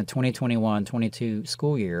 during the 2021-22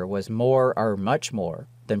 school year was more or much more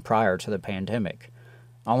than prior to the pandemic.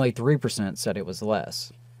 Only 3% said it was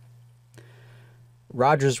less.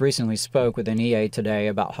 Rogers recently spoke with NEA Today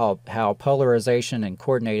about how polarization and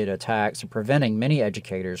coordinated attacks are preventing many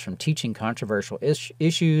educators from teaching controversial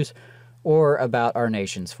issues or about our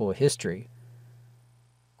nation's full history.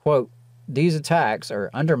 Quote, "These attacks are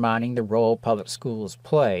undermining the role public schools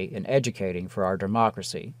play in educating for our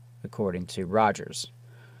democracy," according to Rogers.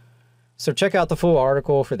 So check out the full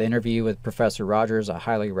article for the interview with Professor Rogers. I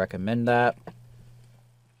highly recommend that.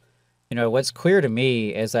 You know, what's clear to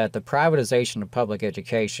me is that the privatization of public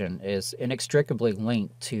education is inextricably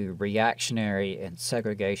linked to reactionary and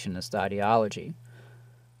segregationist ideology.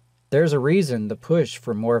 There's a reason the push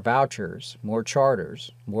for more vouchers, more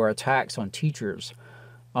charters, more attacks on teachers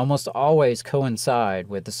almost always coincide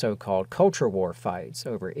with the so-called culture war fights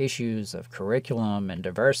over issues of curriculum and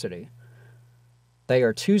diversity. They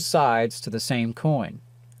are two sides to the same coin.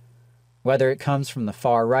 Whether it comes from the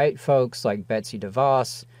far-right folks like Betsy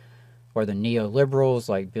DeVos or the neoliberals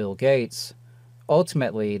like Bill Gates,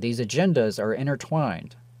 ultimately these agendas are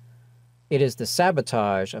intertwined. It is the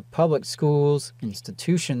sabotage of public schools,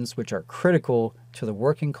 institutions which are critical to the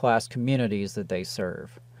working class communities that they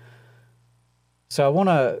serve. So I want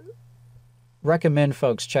to recommend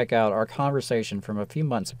folks check out our conversation from a few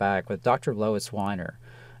months back with Dr. Lois Weiner,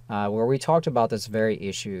 where we talked about this very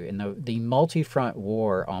issue in the multi-front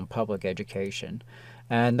war on public education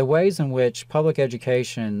and the ways in which public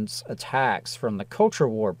education's attacks from the culture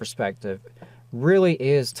war perspective really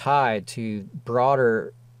is tied to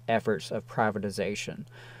broader efforts of privatization.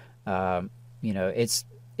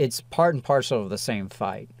 It's part and parcel of the same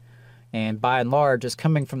fight. And by and large, it's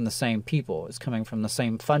coming from the same people. It's coming from the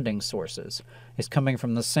same funding sources. It's coming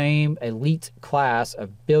from the same elite class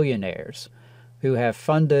of billionaires who have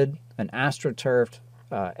funded an astroturfed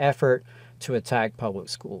effort to attack public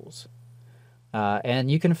schools.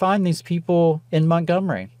 And you can find these people in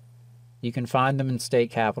Montgomery. You can find them in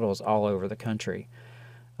state capitals all over the country.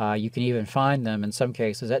 You can even find them, in some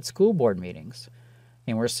cases, at school board meetings.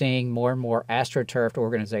 And we're seeing more and more astroturfed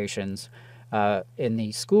organizations in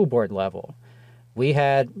the school board level. We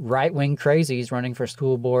had right-wing crazies running for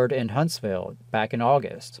school board in Huntsville back in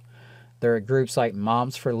August. There are groups like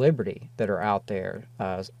Moms for Liberty that are out there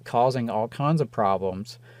causing all kinds of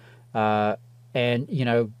problems.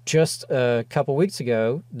 And, just a couple weeks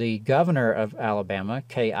ago, the governor of Alabama,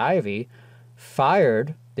 Kay Ivey,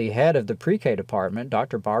 fired the head of the pre-K department,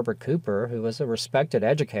 Dr. Barbara Cooper, who was a respected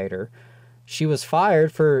educator. She was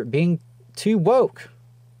fired for being too woke,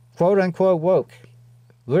 quote-unquote woke.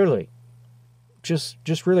 Literally.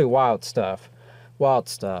 Just really wild stuff.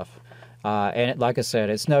 And like I said,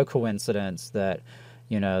 it's no coincidence that,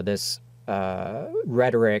 this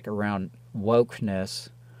rhetoric around wokeness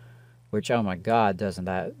which, oh my God, doesn't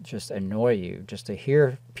that just annoy you? Just to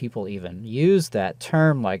hear people even use that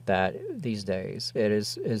term like that these days.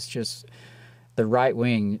 It's just, the right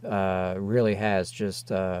wing really has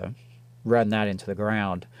just run that into the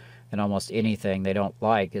ground, and almost anything they don't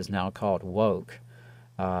like is now called woke.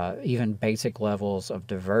 Even basic levels of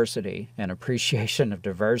diversity and appreciation of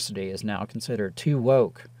diversity is now considered too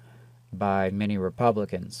woke by many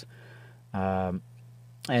Republicans.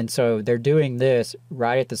 And so they're doing this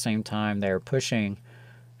right at the same time they're pushing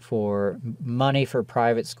for money for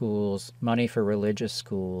private schools, money for religious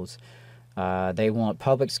schools. They want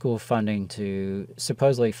public school funding to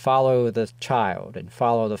supposedly follow the child and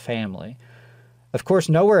follow the family. Of course,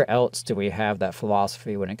 nowhere else do we have that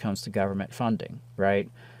philosophy when it comes to government funding, right?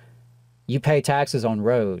 You pay taxes on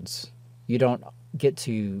roads. You don't get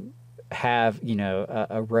to have,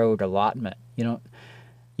 a road allotment. You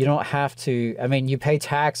don't have to, you pay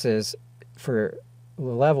taxes for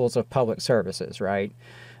levels of public services, right?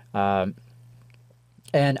 And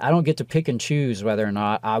I don't get to pick and choose whether or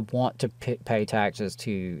not I want to pay taxes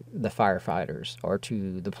to the firefighters or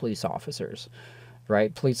to the police officers,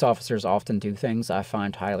 right? Police officers often do things I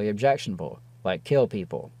find highly objectionable, like kill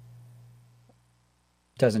people.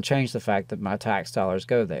 Doesn't change the fact that my tax dollars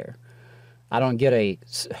go there. I don't get a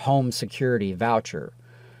home security voucher,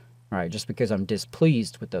 right, just because I'm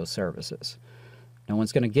displeased with those services. No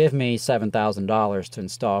one's going to give me $7,000 to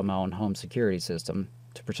install my own home security system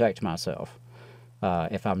to protect myself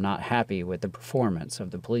if I'm not happy with the performance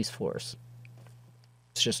of the police force.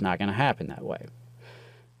 It's just not going to happen that way.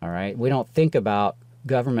 All right? We don't think about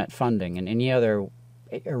government funding in any other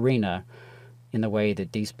arena in the way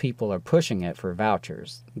that these people are pushing it for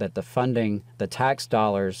vouchers, that the funding, the tax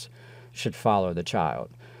dollars should follow the child.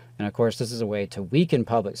 And of course, this is a way to weaken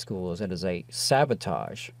public schools. It is a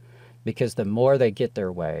sabotage, because the more they get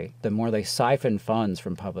their way, the more they siphon funds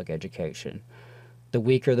from public education, the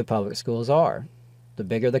weaker the public schools are, the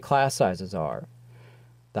bigger the class sizes are,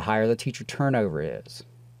 the higher the teacher turnover is,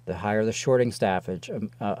 the higher the shortage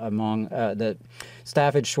among the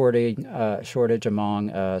staffage shortage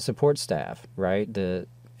among support staff, right? The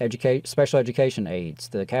special education aides,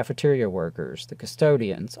 the cafeteria workers, the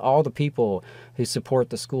custodians, all the people who support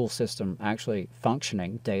the school system actually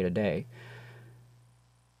functioning day to day.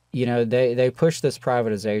 They push this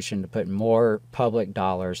privatization to put more public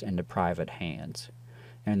dollars into private hands.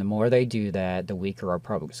 And the more they do that, the weaker our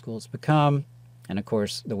public schools become. And of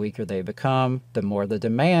course, the weaker they become, the more the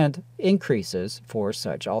demand increases for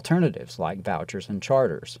such alternatives like vouchers and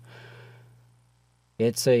charters.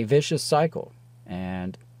 It's a vicious cycle.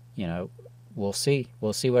 And we'll see.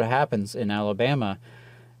 We'll see what happens in Alabama.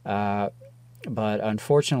 But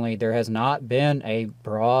unfortunately, there has not been a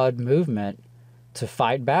broad movement to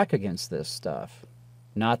fight back against this stuff.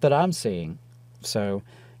 Not that I'm seeing. So,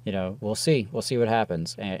 we'll see. We'll see what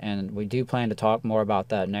happens. And we do plan to talk more about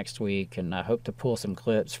that next week. And I hope to pull some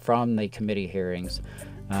clips from the committee hearings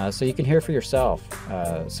so you can hear for yourself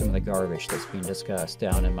some of the garbage that's being discussed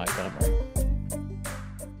down in Montgomery.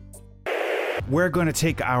 We're going to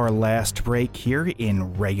take our last break here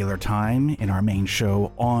in regular time in our main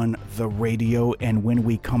show on the radio. And when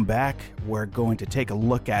we come back, we're going to take a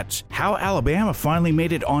look at how Alabama finally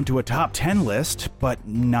made it onto a top 10 list, but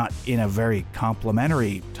not in a very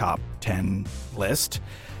complimentary top 10 list.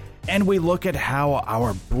 And we look at how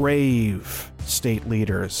our brave state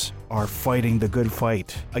leaders are fighting the good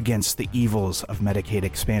fight against the evils of Medicaid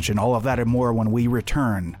expansion. All of that and more when we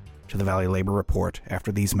return to the Valley Labor Report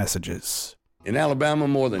after these messages. In Alabama,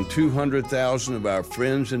 more than 200,000 of our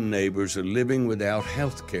friends and neighbors are living without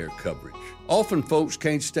health care coverage. Often folks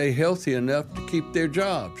can't stay healthy enough to keep their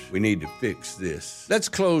jobs. We need to fix this. Let's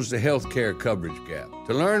close the health care coverage gap.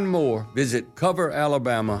 To learn more, visit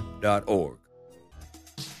coveralabama.org.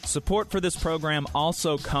 Support for this program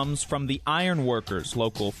also comes from the Iron Workers,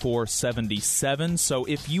 Local 477. So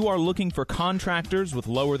if you are looking for contractors with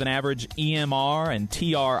lower than average EMR and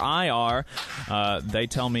TRIR, they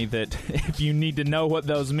tell me that if you need to know what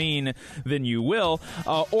those mean, then you will.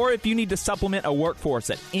 Or if you need to supplement a workforce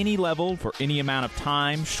at any level for any amount of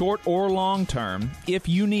time, short or long term, if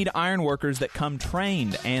you need iron workers that come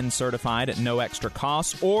trained and certified at no extra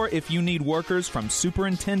cost, or if you need workers from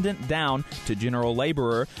superintendent down to general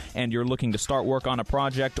laborer, and you're looking to start work on a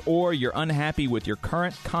project, or you're unhappy with your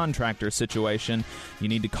current contractor situation, you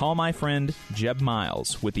need to call my friend Jeb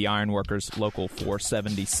Miles with the Ironworkers Local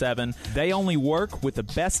 477. They only work with the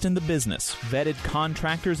best in the business, vetted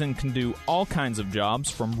contractors, and can do all kinds of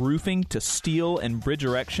jobs, from roofing to steel and bridge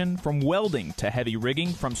erection, from welding to heavy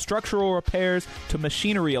rigging, from structural repairs to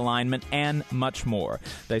machinery alignment, and much more.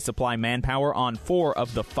 They supply manpower on 4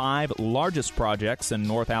 of the 5 largest projects in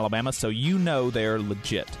North Alabama, so you know they're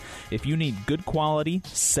legit. If you need good quality,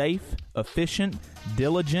 safe, efficient,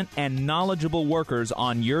 diligent, and knowledgeable workers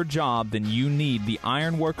on your job, then you need the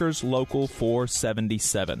Ironworkers Local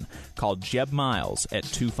 477. Call Jeb Miles at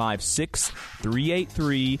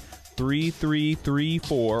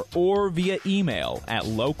 256-383-3334 or via email at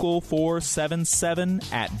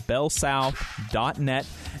local477@bellsouth.net,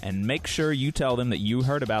 and make sure you tell them that you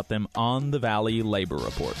heard about them on the Valley Labor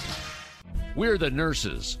Report. We're the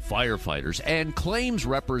nurses, firefighters, and claims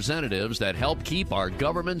representatives that help keep our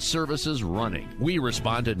government services running. We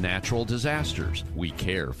respond to natural disasters. We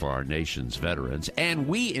care for our nation's veterans, and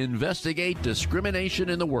we investigate discrimination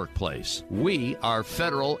in the workplace. We are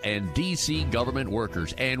federal and D.C. government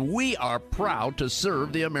workers, and we are proud to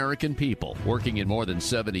serve the American people. Working in more than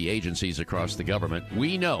 70 agencies across the government,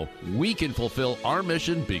 we know we can fulfill our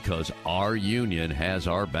mission because our union has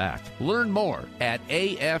our back. Learn more at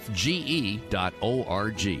afge.org.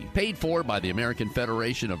 Paid for by the American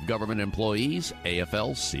Federation of Government Employees,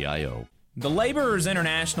 AFL-CIO. The Laborers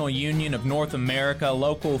International Union of North America,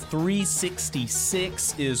 Local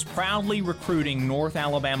 366, is proudly recruiting North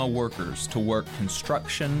Alabama workers to work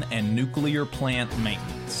construction and nuclear plant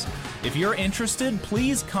maintenance. If you're interested,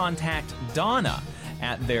 please contact Donna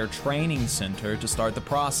at their training center to start the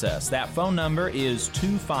process. That phone number is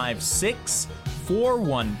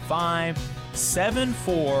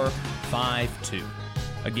 256-415-7452.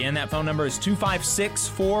 Again, that phone number is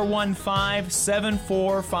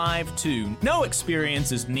 256-415-7452. No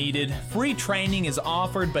experience is needed. Free training is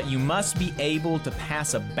offered, but you must be able to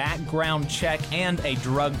pass a background check and a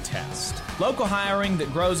drug test. Local hiring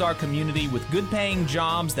that grows our community with good-paying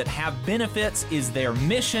jobs that have benefits is their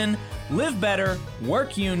mission. Live better,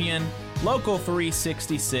 work union, Local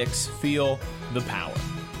 366, feel the power.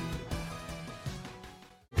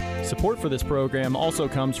 Support for this program also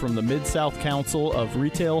comes from the Mid-South Council of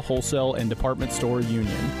Retail, Wholesale, and Department Store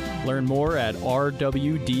Union. Learn more at rwdsu.info.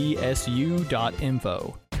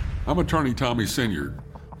 I'm Attorney Tommy Sinyard.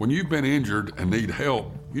 When you've been injured and need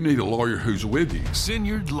help, you need a lawyer who's with you.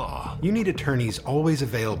 Sinyard Law. You need attorneys always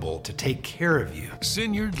available to take care of you.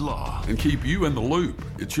 Sinyard Law. And keep you in the loop.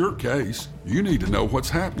 It's your case. You need to know what's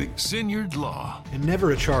happening. Sinyard Law. And never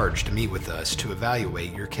a charge to meet with us to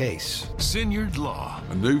evaluate your case. Sinyard Law.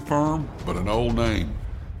 A new firm, but an old name.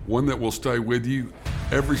 One that will stay with you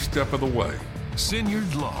every step of the way.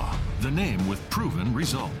 Sinyard Law. The name with proven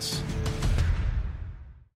results.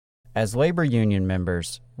 As labor union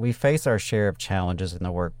members, we face our share of challenges in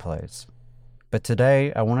the workplace. But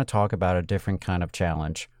today, I want to talk about a different kind of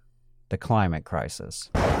challenge, the climate crisis.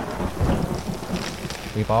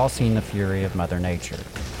 We've all seen the fury of Mother Nature,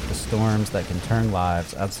 the storms that can turn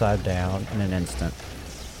lives upside down in an instant.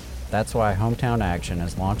 That's why Hometown Action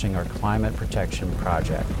is launching our Climate Protection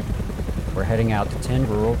Project. We're heading out to 10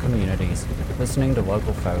 rural communities, listening to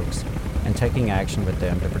local folks, and taking action with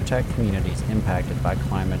them to protect communities impacted by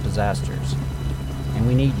climate disasters. And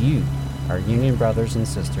we need you, our union brothers and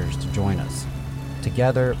sisters, to join us.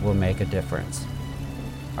 Together, we'll make a difference.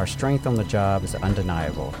 Our strength on the job is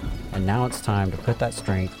undeniable, and now it's time to put that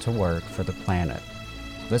strength to work for the planet.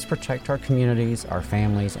 Let's protect our communities, our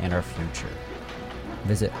families, and our future.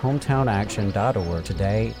 Visit hometownaction.org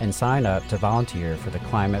today and sign up to volunteer for the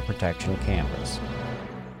Climate Protection Canvas.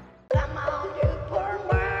 Come on, you poor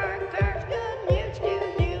workers, good news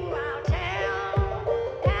to you all town.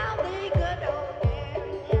 Now the good old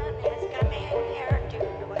union has come in here to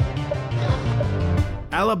dwell.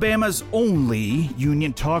 Alabama's only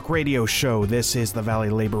union talk radio show. This is the Valley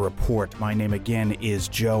Labor Report. My name again is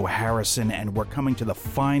Joe Harrison, and we're coming to the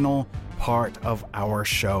final part of our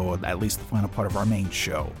show, at least the final part of our main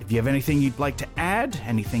show. If you have anything you'd like to add,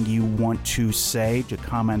 anything you want to say, to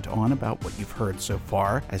comment on about what you've heard so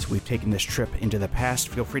far as we've taken this trip into the past,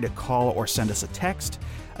 feel free to call or send us a text.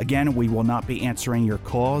 Again, we will not be answering your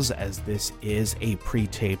calls as this is a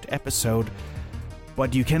pre-taped episode,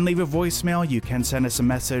 but you can leave a voicemail, you can send us a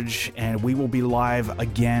message, and we will be live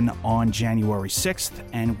again on January 6th,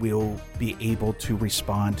 and we'll be able to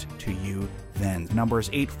respond to you then. The number is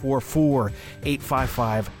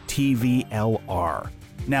 844-855-TVLR.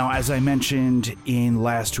 Now, as I mentioned in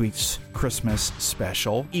last week's Christmas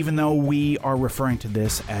special, even though we are referring to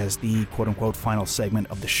this as the quote-unquote final segment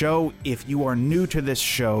of the show, if you are new to this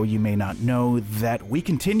show, you may not know that we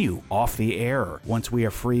continue off the air. Once we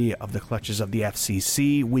are free of the clutches of the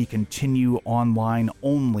FCC, we continue online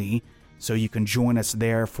only, so you can join us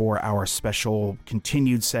there for our special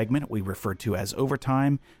continued segment we refer to as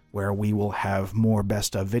Overtime, where we will have more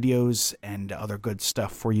best of videos and other good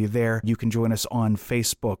stuff for you there. You can join us on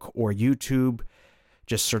Facebook or YouTube.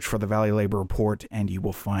 Just search for the Valley Labor Report and you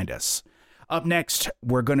will find us. Up next,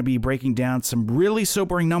 we're going to be breaking down some really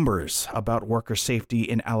sobering numbers about worker safety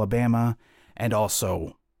in Alabama, and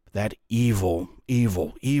also that evil,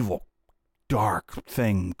 dark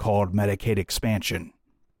thing called Medicaid expansion.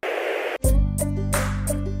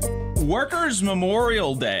 Workers'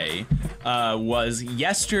 Memorial Day was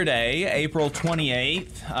yesterday, April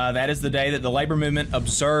 28th. That is the day that the labor movement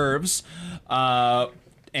observes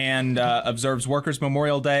observes Workers'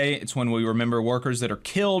 Memorial Day. It's when we remember workers that are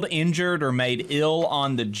killed, injured, or made ill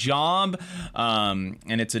on the job. And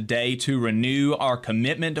it's a day to renew our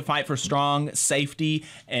commitment to fight for strong safety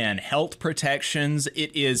and health protections.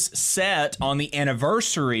 It is set on the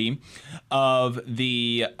anniversary of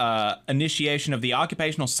the initiation of the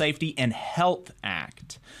Occupational Safety and Health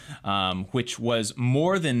Act, which was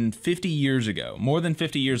more than 50 years ago. More than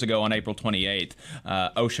 50 years ago on April 28th,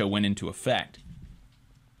 OSHA went into effect.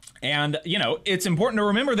 And, you know, it's important to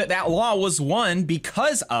remember that that law was won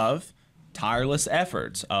because of tireless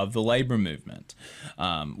efforts of the labor movement,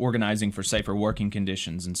 organizing for safer working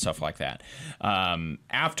conditions and stuff like that.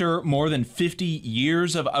 After more than 50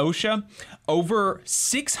 years of OSHA, over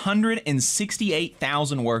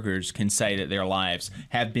 668,000 workers can say that their lives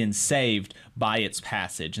have been saved by its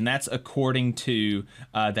passage. And that's according to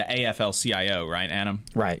the AFL-CIO, right, Adam?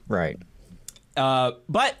 Right.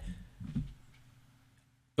 But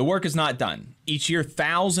the work is not done. Each year,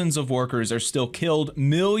 thousands of workers are still killed.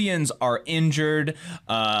 Millions are injured.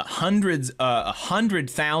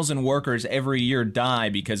 100,000 workers every year die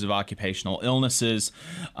because of occupational illnesses.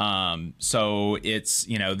 So it's,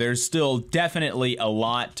 you know, there's still definitely a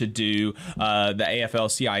lot to do. The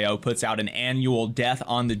AFL-CIO puts out an annual death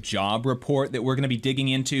on the job report that we're going to be digging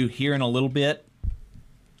into here in a little bit.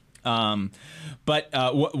 But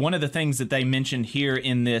one of the things that they mentioned here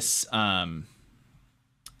in this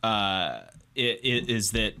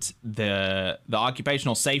is that the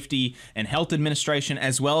Occupational Safety and Health Administration,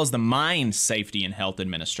 as well as the Mine Safety and Health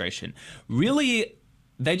Administration, really,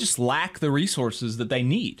 they just lack the resources that they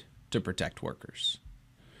need to protect workers.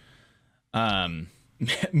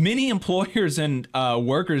 Many employers and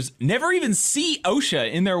workers never even see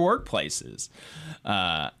OSHA in their workplaces.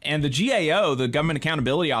 And the GAO, the Government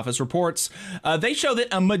Accountability Office, reports they show that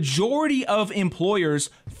a majority of employers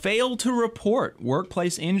fail to report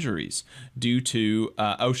workplace injuries due to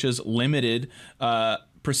OSHA's limited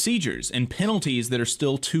procedures and penalties that are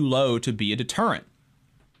still too low to be a deterrent.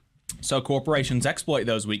 So corporations exploit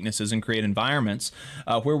those weaknesses and create environments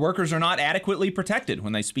where workers are not adequately protected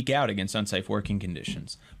when they speak out against unsafe working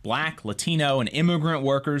conditions. Black, Latino, and immigrant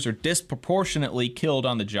workers are disproportionately killed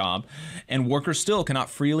on the job, and workers still cannot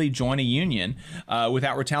freely join a union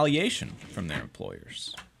without retaliation from their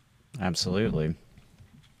employers. Absolutely.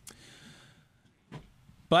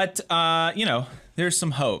 But, you know, there's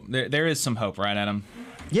some hope. There is some hope, right, Adam?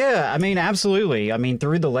 Yeah, I mean, absolutely. I mean,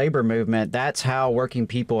 through the labor movement, that's how working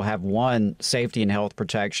people have won safety and health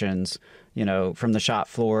protections, you know, from the shop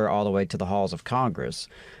floor all the way to the halls of Congress.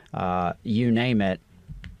 You name it,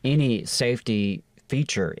 any safety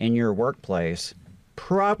feature in your workplace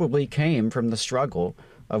probably came from the struggle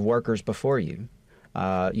of workers before you.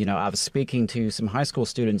 You know, I was speaking to some high school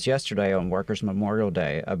students yesterday on Workers' Memorial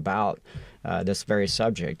Day about this very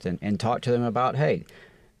subject and talked to them about, hey,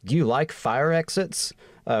 do you like fire exits?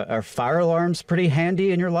 Are fire alarms pretty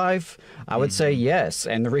handy in your life? I would say yes.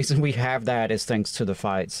 And the reason we have that is thanks to the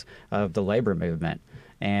fights of the labor movement.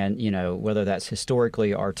 And, you know, whether that's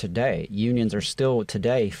historically or today, unions are still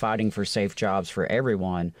today fighting for safe jobs for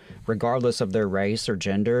everyone, regardless of their race or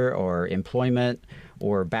gender or employment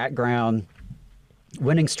or background.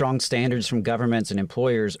 Winning strong standards from governments and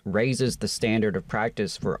employers raises the standard of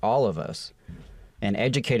practice for all of us. And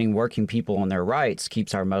educating working people on their rights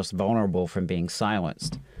keeps our most vulnerable from being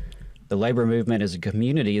silenced. The labor movement is a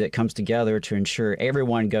community that comes together to ensure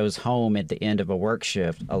everyone goes home at the end of a work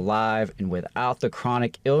shift alive and without the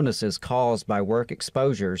chronic illnesses caused by work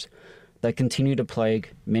exposures that continue to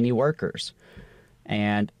plague many workers.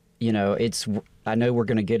 And, you know, I know we're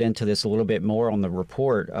going to get into this a little bit more on the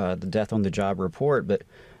report, the Death on the Job report, but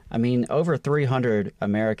I mean, over 300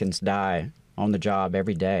 Americans die on the job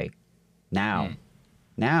every day now.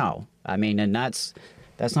 now. I mean, and that's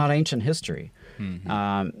not ancient history.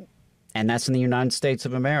 And that's in the United States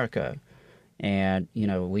of America. And, you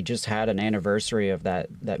know, we just had an anniversary of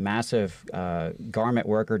that massive garment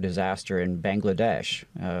worker disaster in Bangladesh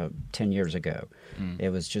 10 years ago. It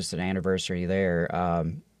was just an anniversary there.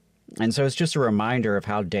 And so it's just a reminder of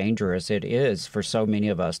how dangerous it is for so many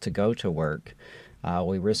of us to go to work.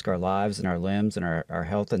 We risk our lives and our limbs and our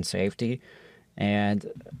health and safety. And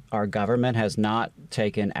our government has not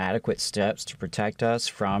taken adequate steps to protect us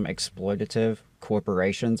from exploitative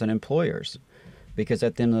corporations and employers. Because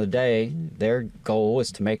at the end of the day, their goal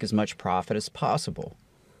is to make as much profit as possible.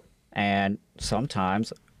 And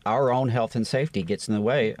sometimes our own health and safety gets in the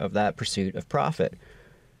way of that pursuit of profit.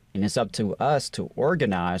 And it's up to us to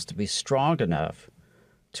organize, to be strong enough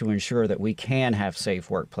to ensure that we can have safe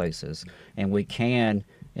workplaces and we can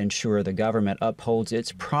ensure the government upholds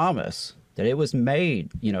its promise that it was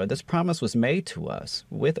made, you know, this promise was made to us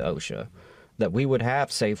with OSHA, that we would have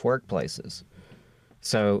safe workplaces.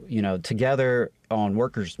 So, you know, together on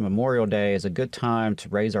Workers' Memorial Day is a good time to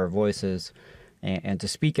raise our voices and to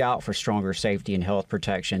speak out for stronger safety and health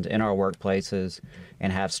protections in our workplaces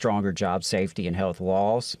and have stronger job safety and health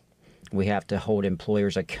laws. We have to hold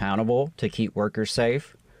employers accountable to keep workers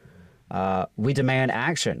safe. We demand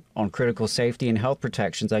action on critical safety and health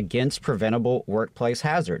protections against preventable workplace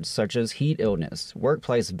hazards such as heat illness,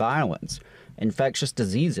 workplace violence, infectious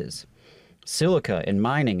diseases, silica in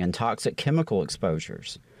mining, and toxic chemical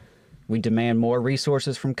exposures. We demand more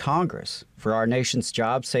resources from Congress for our nation's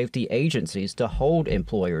job safety agencies to hold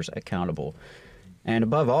employers accountable. And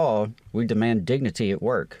above all, we demand dignity at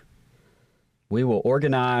work. We will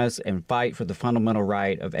organize and fight for the fundamental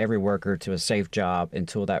right of every worker to a safe job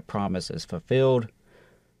until that promise is fulfilled.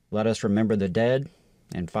 Let us remember the dead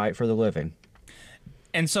and fight for the living.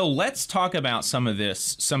 And so let's talk about some of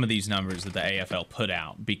these numbers that the AFL put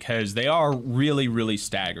out, because they are really, really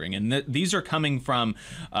staggering. And these are coming from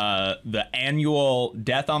the annual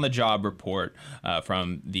Death on the Job report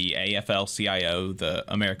from the AFL-CIO, the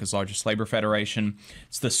America's largest labor federation.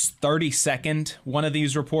 It's the 32nd one of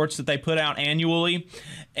these reports that they put out annually.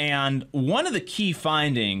 And one of the key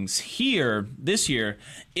findings here this year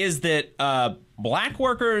is that black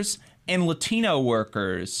workers and Latino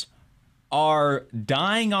workers are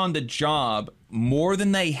dying on the job more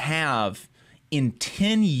than they have in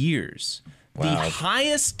 10 years. Wow. The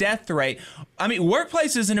highest death rate. I mean,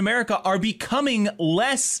 workplaces in America are becoming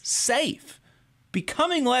less safe. In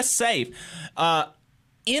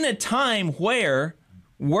a time where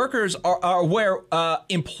workers where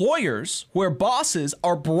employers, where bosses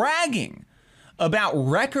are bragging about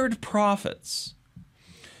record profits.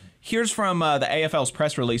 Here's from the AFL's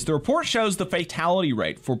press release. The report shows the fatality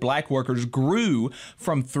rate for black workers grew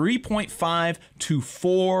from 3.5 to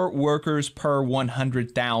 4 workers per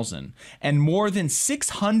 100,000, and more than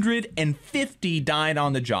 650 died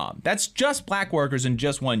on the job. That's just black workers in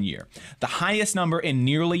just 1 year, the highest number in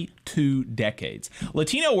nearly 2 decades.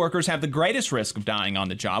 Latino workers have the greatest risk of dying on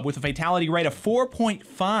the job, with a fatality rate of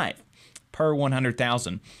 4.5 per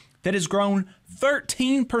 100,000 that has grown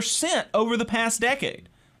 13% over the past decade.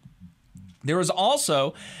 There was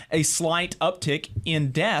also a slight uptick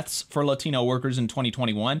in deaths for Latino workers in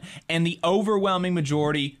 2021, and the overwhelming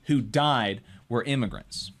majority who died were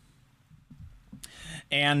immigrants.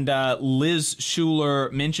 And Liz Schuler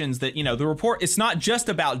mentions that, you know, the report, it's not just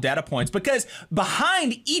about data points, because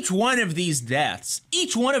behind each one of these deaths,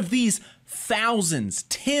 each one of these thousands,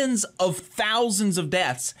 tens of thousands of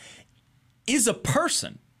deaths, is a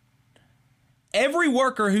person. Every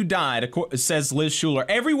worker who died, says Liz Schuler,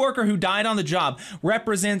 every worker who died on the job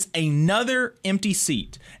represents another empty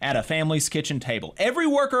seat at a family's kitchen table. Every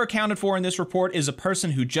worker accounted for in this report is a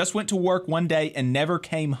person who just went to work one day and never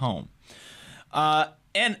came home.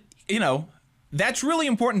 And, you know, that's really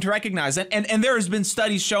important to recognize. And there has been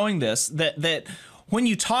studies showing this, that when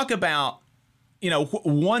you talk about, you know,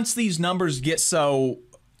 once these numbers get so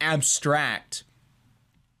abstract,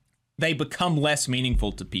 they become less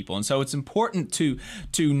meaningful to people. And so it's important to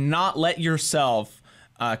not let yourself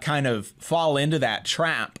kind of fall into that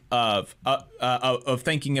trap of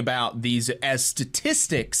thinking about these as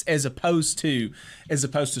statistics as opposed to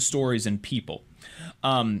stories and people.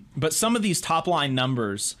 But some of these top line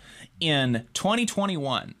numbers in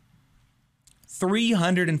 2021,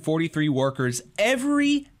 343 workers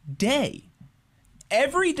every day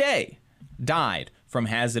died from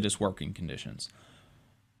hazardous working conditions.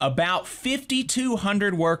 About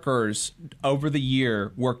 5,200 workers over the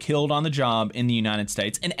year were killed on the job in the United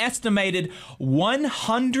States. An estimated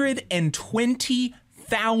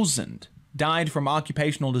 120,000 died from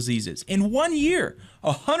occupational diseases. In 1 year,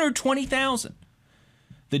 120,000.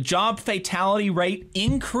 The job fatality rate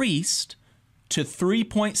increased to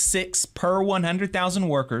 3.6 per 100,000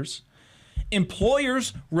 workers.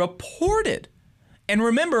 Employers reported, and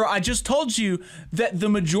remember, I just told you that the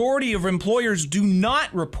majority of employers do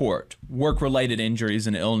not report work-related injuries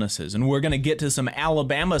and illnesses, and we're going to get to some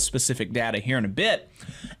Alabama-specific data here in a bit.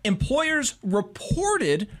 Employers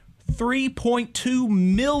reported 3.2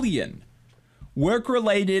 million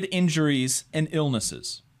work-related injuries and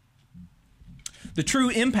illnesses. The true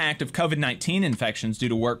impact of COVID-19 infections due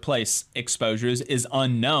to workplace exposures is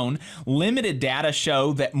unknown. Limited data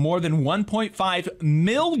show that more than 1.5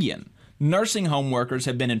 million nursing home workers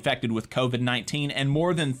have been infected with COVID-19 and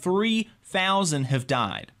more than 3,000 have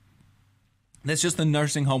died. That's just the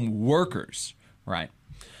nursing home workers, right?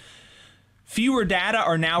 Fewer data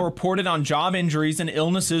are now reported on job injuries and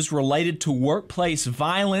illnesses related to workplace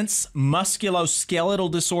violence,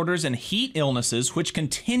 musculoskeletal disorders, and heat illnesses, which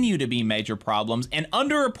continue to be major problems, and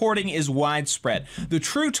underreporting is widespread. The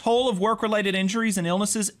true toll of work-related injuries and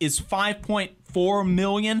illnesses is 5.4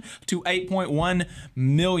 million to 8.1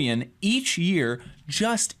 million each year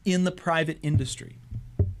just in the private industry.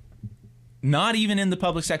 Not even in the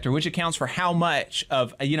public sector, which accounts for how much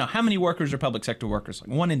of, how many workers are public sector workers? Like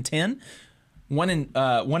 1 in 10? 1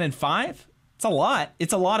 in 5? It's a lot.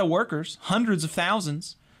 It's a lot of workers, hundreds of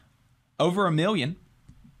thousands, over 1 million.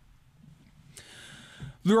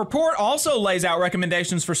 The report also lays out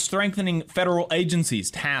recommendations for strengthening federal agencies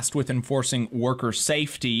tasked with enforcing worker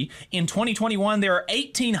safety. In 2021, there are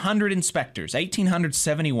 1,800 inspectors,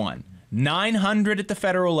 1,871. 900 at the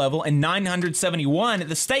federal level and 971 at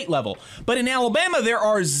the state level. But in Alabama, there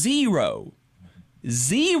are zero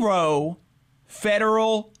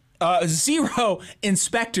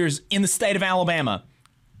inspectors in the state of Alabama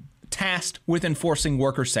tasked with enforcing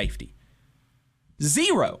worker safety.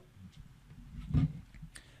 Zero.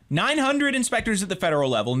 900 inspectors at the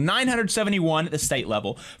federal level, 971 at the state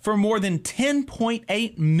level for more than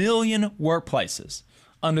 10.8 million workplaces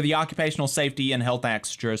under the Occupational Safety and Health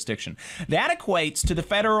Act's jurisdiction. That equates to the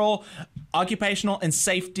Federal Occupational and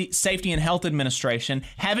Safety and Health Administration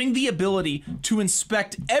having the ability to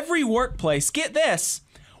inspect every workplace, get this,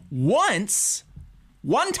 once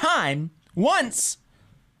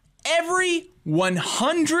every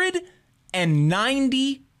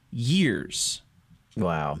 190 years.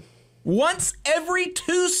 Wow. Once every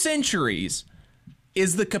 2 centuries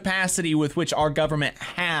is the capacity with which our government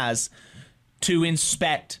has to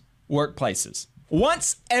inspect workplaces.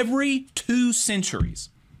 Once every 2 centuries.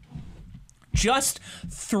 Just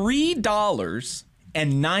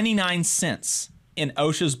 $3.99 in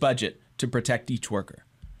OSHA's budget to protect each worker.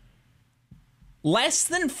 Less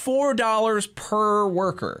than $4 per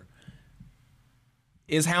worker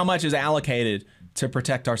is how much is allocated to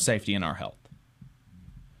protect our safety and our health.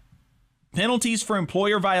 Penalties for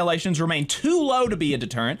employer violations remain too low to be a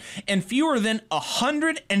deterrent, and fewer than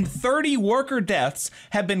 130 worker deaths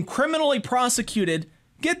have been criminally prosecuted.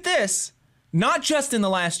 Get this, not just in the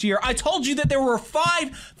last year. I told you that there were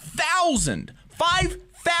 5,000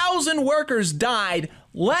 workers died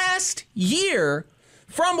last year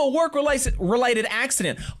from a work-related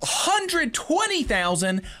accident.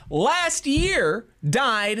 120,000 last year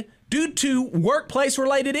died due to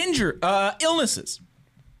workplace-related illnesses.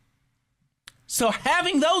 So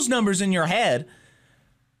having those numbers in your head,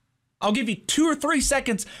 I'll give you 2 or 3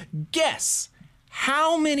 seconds. Guess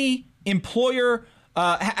how many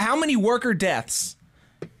how many worker deaths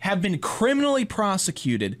have been criminally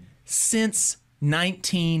prosecuted since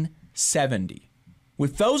 1970?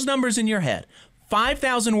 With those numbers in your head,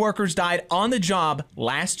 5,000 workers died on the job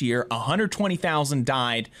last year. 120,000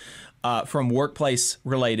 died from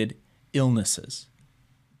workplace-related illnesses.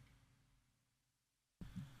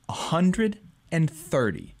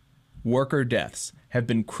 130 worker deaths have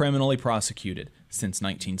been criminally prosecuted since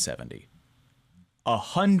 1970.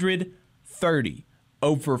 130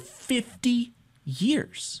 over 50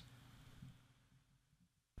 years.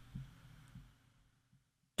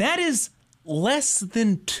 That is less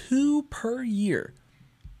than 2 per year.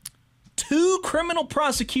 2 criminal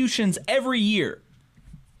prosecutions every year.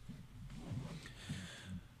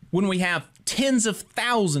 When we have tens of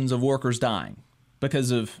thousands of workers dying because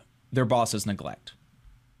of their boss's neglect.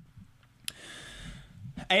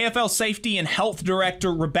 AFL Safety and Health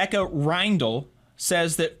Director Rebecca Reindl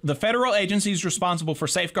says that the federal agencies responsible for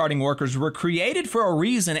safeguarding workers were created for a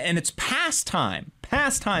reason, and it's past time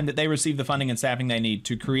that they receive the funding and staffing they need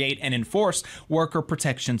to create and enforce worker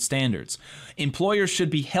protection standards. Employers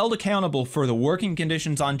should be held accountable for the working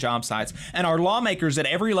conditions on job sites, and our lawmakers at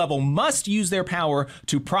every level must use their power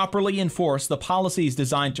to properly enforce the policies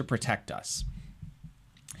designed to protect us.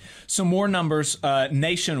 some more numbers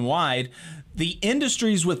nationwide. The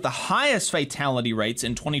industries with the highest fatality rates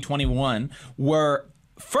in 2021 were,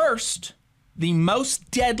 first, the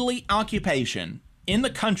most deadly occupation in the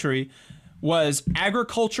country was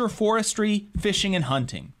agriculture, forestry, fishing, and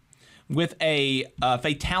hunting, with a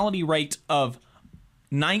fatality rate of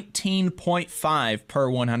 19.5 per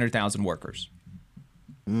 100,000 workers.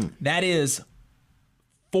 That is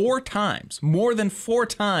more than four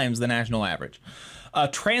times the national average.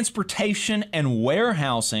 Transportation and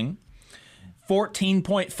warehousing,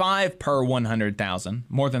 14.5 per 100,000,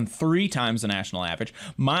 more than 3 times the national average.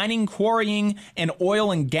 Mining, quarrying, and oil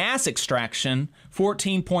and gas extraction,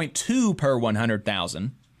 14.2 per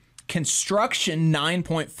 100,000. Construction,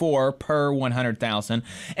 9.4 per 100,000.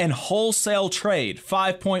 And wholesale trade,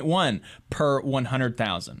 5.1 per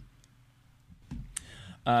 100,000.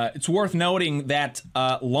 It's worth noting that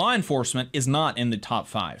law enforcement is not in the top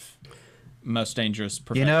 5 most dangerous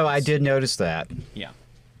professions. You know, I did notice that. Yeah.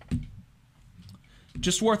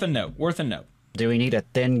 Just worth a note. Do we need a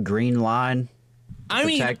thin green line?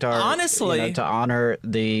 Honestly, to honor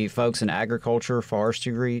the folks in agriculture,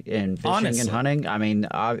 forestry, and fishing and hunting. I mean,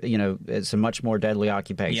 it's a much more deadly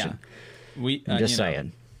occupation. Yeah. I'm just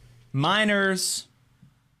saying. Miners,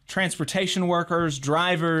 transportation workers,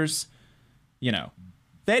 drivers,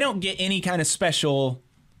 they don't get any kind of special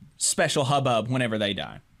hubbub whenever they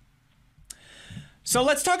die. So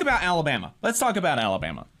let's talk about Alabama.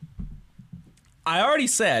 I already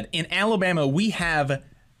said in Alabama we have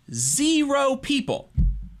 0 people.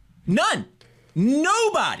 None.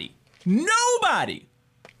 Nobody in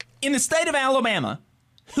the state of Alabama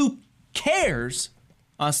who cares,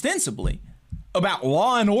 ostensibly, about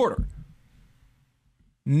law and order.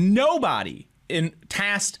 Nobody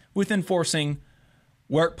tasked with enforcing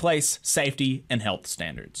workplace safety and health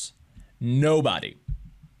standards. Nobody.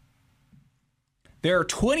 There are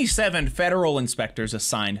 27 federal inspectors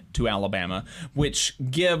assigned to Alabama, which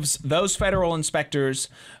gives those federal inspectors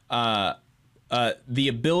the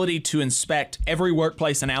ability to inspect every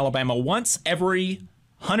workplace in Alabama once every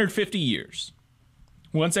 150 years,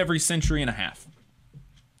 once every century and a half.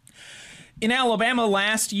 In Alabama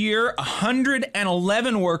last year,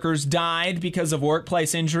 111 workers died because of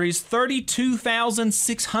workplace injuries.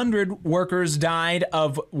 32,600 workers died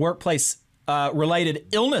of workplace-related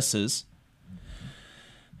illnesses.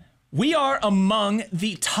 We are among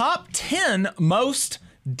the top 10 most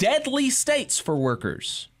deadly states for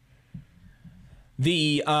workers.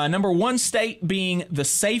 The number 1 state being the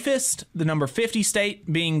safest, the number 50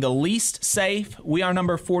 state being the least safe. We are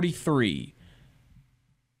number 43.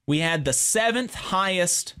 We had the 7th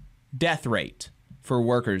highest death rate for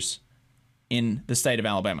workers in the state of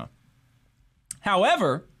Alabama.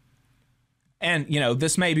 However, and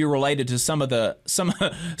this may be related to some of the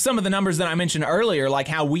numbers that I mentioned earlier, like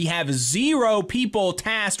how we have 0 people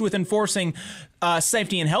tasked with enforcing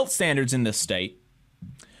safety and health standards in this state.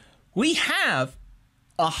 We have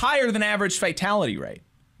a higher than average fatality rate.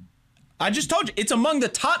 I just told you, it's among the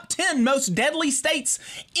top 10 most deadly states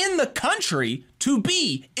in the country to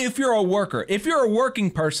be if you're a worker. If you're a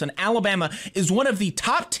working person, Alabama is one of the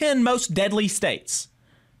top 10 most deadly states.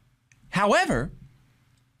 However,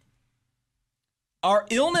 our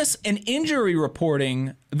illness and injury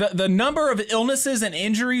reporting, the number of illnesses and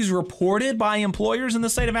injuries reported by employers in the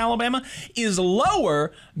state of Alabama is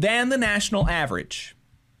lower than the national average.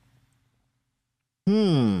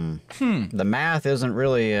 The math isn't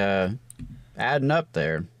really adding up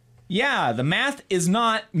there. Yeah, the math is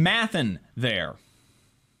not mathin' there.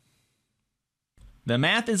 The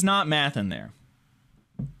math is not mathin' there.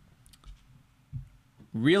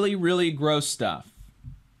 Really, really gross stuff.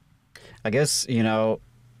 I guess,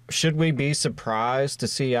 should we be surprised to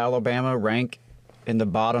see Alabama rank in the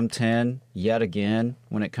bottom 10 yet again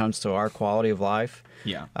when it comes to our quality of life?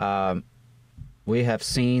 Yeah. We have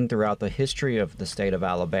seen throughout the history of the state of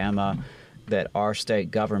Alabama that our state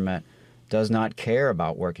government does not care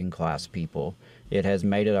about working class people. It has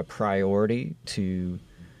made it a priority to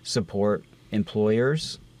support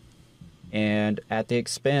employers and at the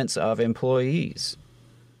expense of employees.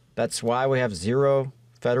 That's why we have 0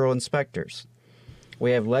 federal inspectors. We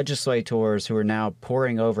have legislators who are now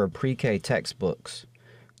poring over pre-K textbooks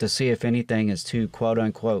to see if anything is too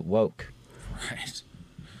quote-unquote woke. Right.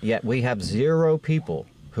 Yet we have 0 people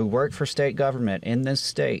who work for state government in this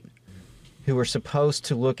state who are supposed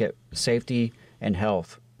to look at safety and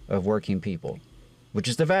health of working people, which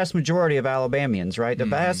is the vast majority of Alabamians, right? The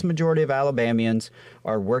vast majority of Alabamians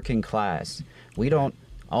are working class. We don't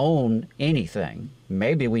own anything.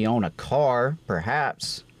 Maybe we own a car,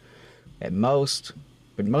 perhaps, at most,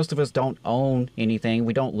 But most of us don't own anything.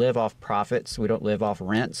 We don't live off profits. We don't live off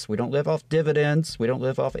rents. We don't live off dividends. We don't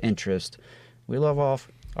live off interest. We live off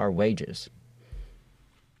our wages.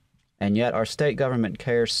 And yet our state government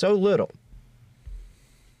cares so little.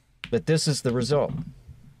 But this is the result.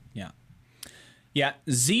 Yeah,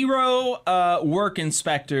 zero work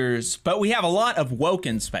inspectors, but we have a lot of woke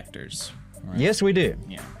inspectors. Right? Yes, we do.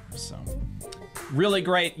 Yeah, so really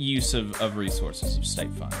great use of resources of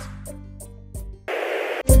state funds.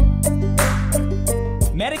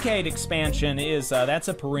 Medicaid expansion is that's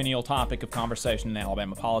a perennial topic of conversation in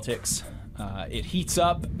Alabama politics. It heats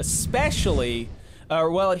up especially,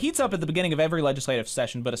 it heats up at the beginning of every legislative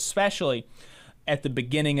session, but especially at the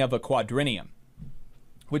beginning of a quadrennium,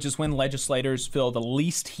 which is when legislators feel the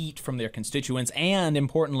least heat from their constituents and,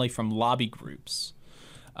 importantly, from lobby groups.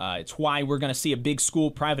 It's why we're going to see a big school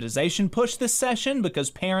privatization push this session, because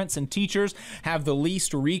parents and teachers have the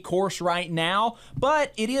least recourse right now.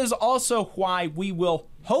 But it is also why we will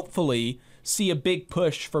hopefully see a big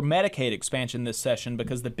push for Medicaid expansion this session,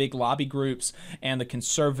 because the big lobby groups and the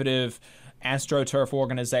conservative AstroTurf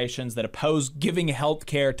organizations that oppose giving health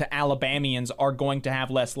care to Alabamians are going to have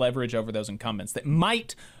less leverage over those incumbents that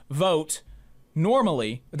might vote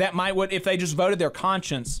normally, if they just voted their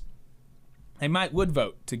conscience, they would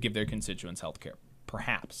vote to give their constituents health care,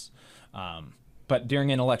 perhaps. But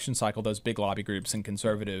during an election cycle, those big lobby groups and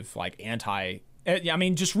conservative,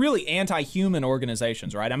 just really anti-human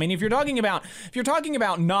organizations, right? I mean, if you're talking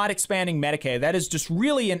about not expanding Medicaid, that is just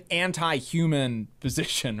really an anti-human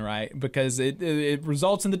position, right? Because it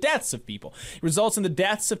results in the deaths of people. It results in the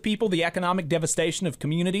deaths of people, the economic devastation of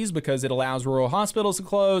communities, because it allows rural hospitals to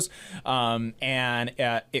close, and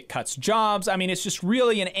it cuts jobs. I mean, it's just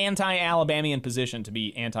really an anti-Alabamian position to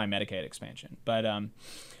be anti-Medicaid expansion. But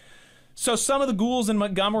so some of the ghouls in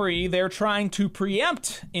Montgomery, they're trying to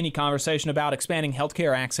preempt any conversation about expanding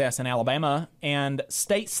healthcare access in Alabama. And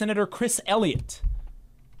State Senator Chris Elliott,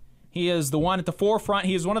 he is the one at the forefront.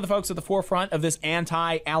 He is one of the folks at the forefront of this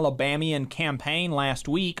anti-Alabamian campaign last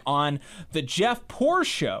week on the Jeff Poor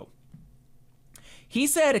Show. He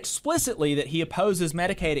said explicitly that he opposes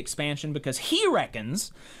Medicaid expansion because he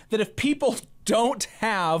reckons that if people don't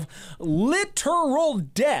have literal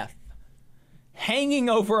death hanging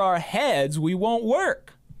over our heads, we won't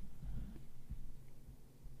work.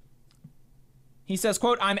 He says,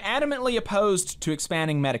 quote, "I'm adamantly opposed to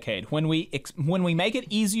expanding Medicaid. When we make it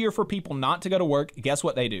easier for people not to go to work, guess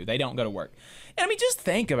what they do? They don't go to work." And I mean, just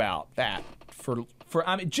think about that for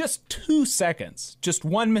just 2 seconds. Just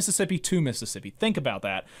one Mississippi, two Mississippi. Think about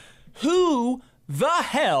that. Who the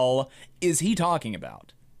hell is he talking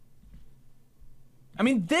about? I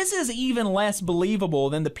mean, this is even less believable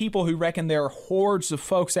than the people who reckon there are hordes of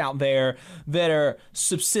folks out there that are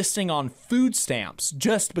subsisting on food stamps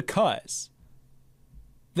just because.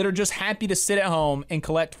 That are just happy to sit at home and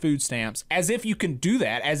collect food stamps, as if you can do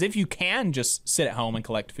that, as if you can just sit at home and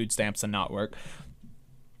collect food stamps and not work.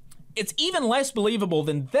 It's even less believable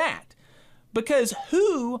than that, because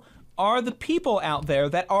who are the people out there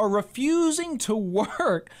that are refusing to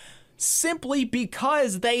work simply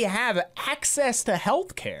because they have access to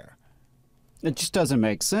health care? It just doesn't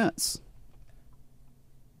make sense.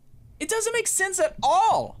 It doesn't make sense at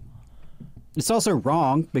all. It's also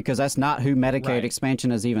wrong because that's not who Medicaid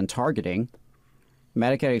expansion is even targeting.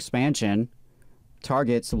 Medicaid expansion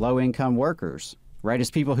targets low-income workers, right?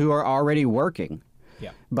 It's people who are already working,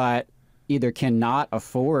 but either cannot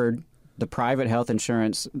afford the private health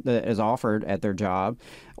insurance that is offered at their job,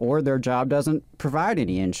 or their job doesn't provide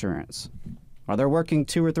any insurance, or they're working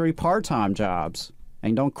 2 or 3 part-time jobs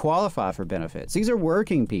and don't qualify for benefits. These are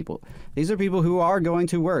working people. These are people who are going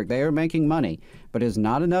to work. They are making money, but it's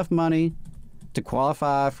not enough money to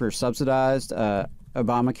qualify for subsidized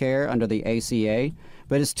Obamacare under the ACA,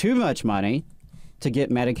 but it's too much money to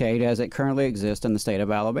get Medicaid as it currently exists in the state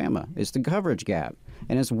of Alabama. It's the coverage gap.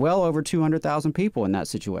 And it's well over 200,000 people in that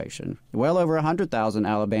situation. Well over 100,000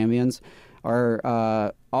 Alabamians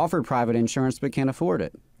are offered private insurance but can't afford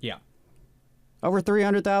it. Yeah. Over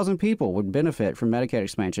 300,000 people would benefit from Medicaid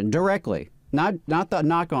expansion directly. Not the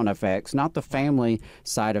knock-on effects, not the family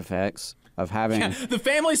side effects of having... the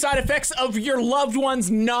family side effects of your loved ones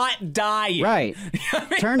not dying. Right.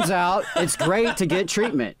 Turns out it's great to get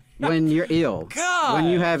treatment when you're ill. God,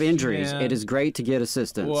 when you have injuries, man. It is great to get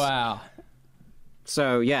assistance. Wow.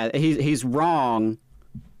 So, yeah, he's wrong.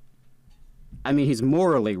 I mean, he's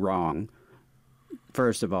morally wrong,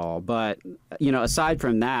 first of all. But, aside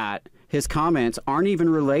from that, his comments aren't even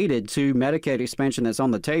related to Medicaid expansion that's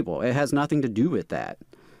on the table. It has nothing to do with that.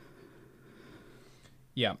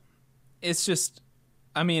 Yeah. It's just,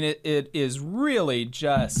 I mean, it is really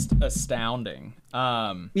just astounding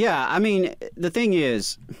Yeah, I mean, the thing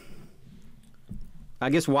is, I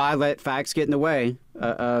guess why let facts get in the way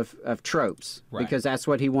of tropes? Right. Because that's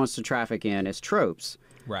what he wants to traffic in is tropes.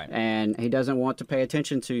 Right. And he doesn't want to pay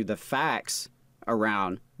attention to the facts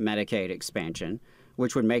around Medicaid expansion,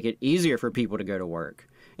 which would make it easier for people to go to work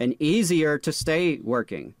and easier to stay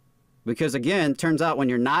working. Because, again, turns out when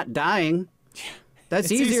you're not dying,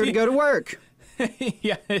 that's easier to go to work.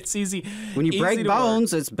 Yeah, it's easy. When you break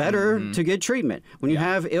bones, it's better to get treatment. When you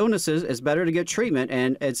have illnesses, it's better to get treatment,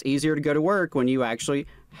 and it's easier to go to work when you actually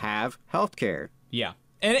have health care. Yeah.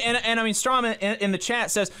 And I mean, Strom in the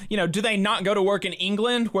chat says, do they not go to work in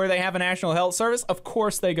England where they have a national health service? Of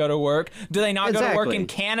course they go to work. Do they not go to work in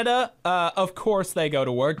Canada? Of course they go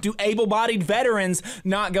to work. Do able-bodied veterans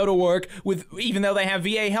not go to work even though they have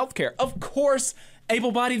VA health care? Of course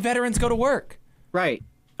able-bodied veterans go to work. Right.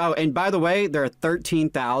 Oh, and by the way, there are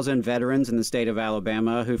 13,000 veterans in the state of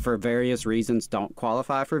Alabama who, for various reasons, don't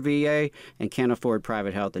qualify for VA and can't afford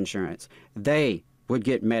private health insurance. They would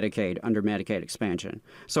get Medicaid under Medicaid expansion.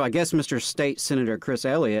 So I guess Mr. State Senator Chris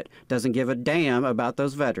Elliott doesn't give a damn about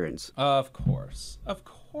those veterans. Of course. Of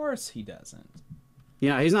course he doesn't.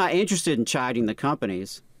 He's not interested in chiding the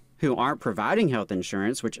companies who aren't providing health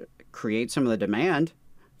insurance, which creates some of the demand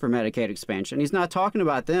for Medicaid expansion. He's not talking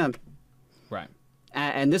about them. Right.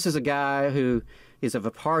 And this is a guy who is of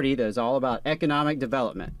a party that is all about economic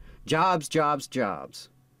development. Jobs, jobs, jobs.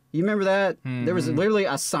 You remember that? Mm-hmm. There was literally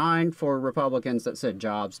a sign for Republicans that said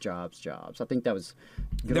jobs, jobs, jobs. I think that was...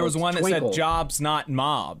 There was one that said jobs, not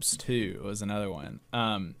mobs, too, was another one.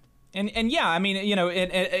 And yeah, I mean,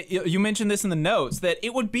 you mentioned this in the notes, that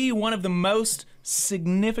it would be one of the most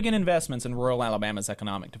significant investments in rural Alabama's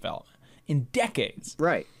economic development in decades.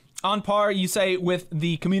 Right. On par, you say, with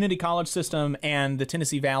the community college system and the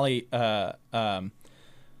Tennessee Valley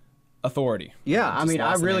Authority. Yeah, I mean,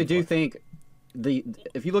 I really do think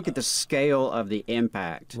if you look at the scale of the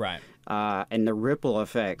impact, right, and the ripple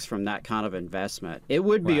effects from that kind of investment, it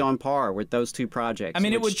would be on par with those two projects. I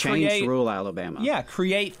mean, it would change rural Alabama. Yeah,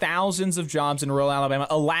 create thousands of jobs in rural Alabama,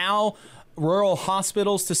 allow rural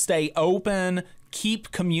hospitals to stay open,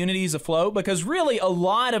 keep communities afloat, because really a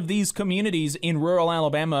lot of these communities in rural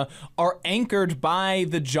Alabama are anchored by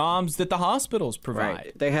the jobs that the hospitals provide.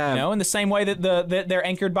 Right. They have, in the same way that they're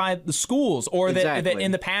anchored by the schools, or that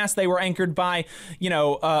in the past they were anchored by,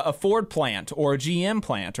 a Ford plant or a GM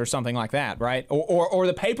plant or something like that, right? Or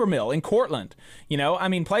the paper mill in Cortland. I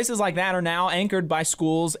mean, places like that are now anchored by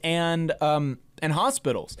schools and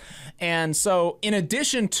hospitals. And so in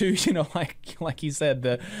addition to, like you said,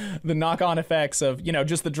 the knock-on effects of,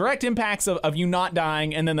 just the direct impacts of you not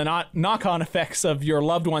dying, and then the knock-on effects of your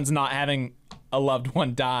loved ones not having a loved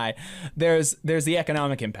one die, there's the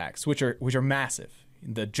economic impacts, which are massive.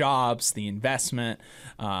 The jobs, the investment.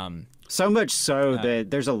 So much so that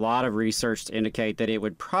there's a lot of research to indicate that it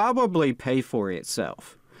would probably pay for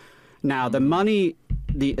itself. Now, the money,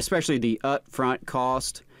 especially the upfront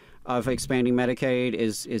cost of expanding Medicaid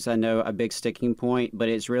is I know a big sticking point, but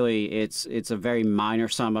it's a very minor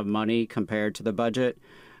sum of money compared to the budget.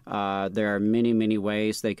 There are many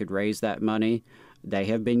ways they could raise that money. They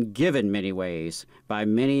have been given many ways by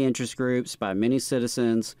many interest groups, by many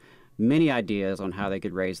citizens, many ideas on how they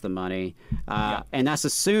could raise the money. And that's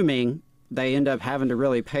assuming they end up having to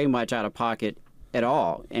really pay much out of pocket at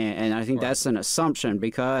all. And I think that's an assumption,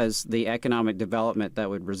 because the economic development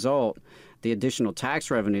that would result, the additional tax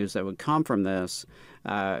revenues that would come from this,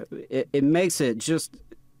 it makes it just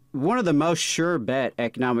one of the most sure bet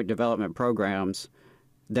economic development programs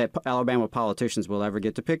that Alabama politicians will ever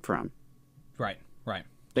get to pick from. Right.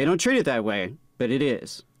 They don't treat it that way, but it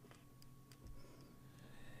is.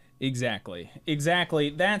 Exactly.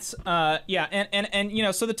 That's and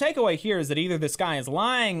so the takeaway here is that either this guy is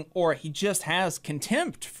lying or he just has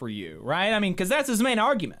contempt for you, right? I mean, because that's his main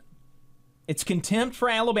argument. It's contempt for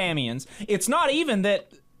Alabamians. It's not even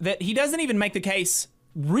that he doesn't even make the case,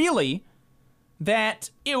 really, that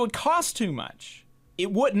it would cost too much.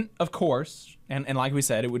 It wouldn't, of course, and like we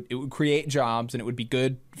said, it would create jobs and it would be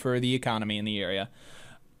good for the economy in the area.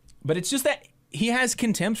 But it's just that he has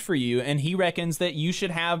contempt for you, and he reckons that you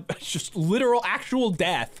should have just literal, actual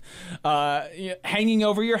death hanging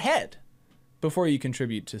over your head before you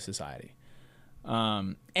contribute to society.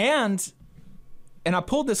 And I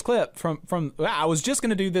pulled this clip from I was just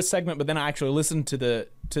going to do this segment, but then I actually listened to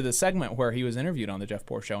the segment where he was interviewed on the Jeff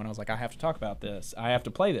Poor Show, and I was like, I have to talk about this. I have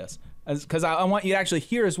to play this because I want you to actually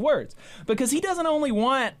hear his words, because he doesn't only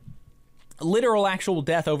want literal, actual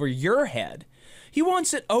death over your head. He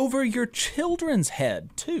wants it over your children's head,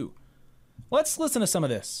 too. Let's listen to some of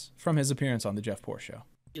this from his appearance on the Jeff Poor Show.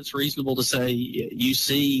 It's reasonable to say you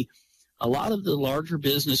see a lot of the larger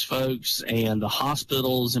business folks and the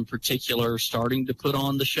hospitals in particular are starting to put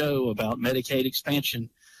on the show about Medicaid expansion.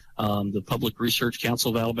 The Public Research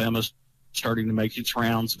Council of Alabama is starting to make its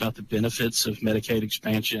rounds about the benefits of Medicaid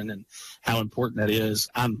expansion and how important that is.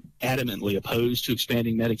 I'm adamantly opposed to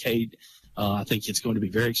expanding Medicaid. I think it's going to be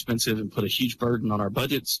very expensive and put a huge burden on our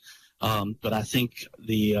budgets. But I think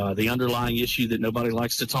the underlying issue that nobody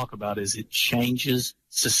likes to talk about is it changes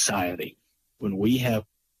society. When we have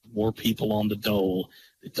more people on the dole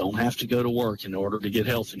that don't have to go to work in order to get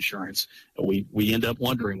health insurance, we end up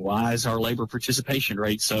wondering, why is our labor participation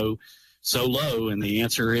rate so low? And the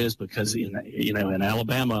answer is because in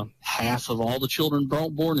Alabama, half of all the children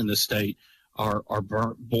born in this state are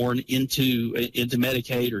born into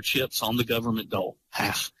Medicaid or CHIPS on the government dole.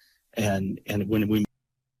 Half. And when we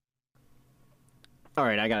All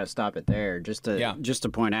right, I got to stop it there just to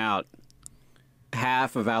point out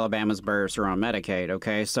half of Alabama's births are on Medicaid,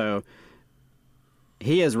 okay? So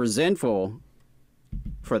he is resentful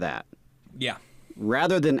for that. Yeah.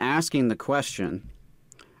 Rather than asking the question,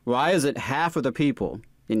 why is it half of the people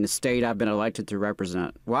in the state I've been elected to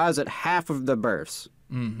represent, why is it half of the births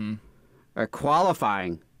are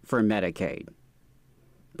qualifying for Medicaid?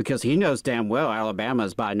 Because he knows damn well Alabama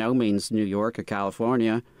is by no means New York or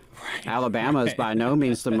California. Right, Alabama is by no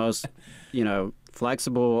means the most,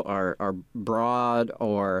 flexible or broad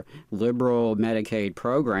or liberal Medicaid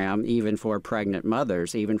program, even for pregnant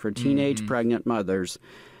mothers, even for teenage pregnant mothers.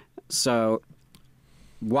 So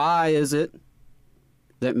why is it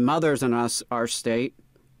that mothers in our state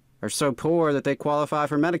are so poor that they qualify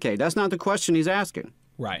for Medicaid? That's not the question he's asking.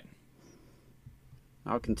 Right.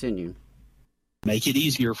 I'll continue. Make it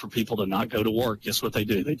easier for people to not go to work. Guess what they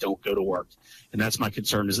do? They don't go to work. And that's my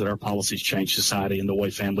concern, is that our policies change society and the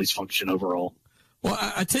way families function overall. Well,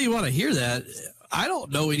 I tell you what, I hear that. I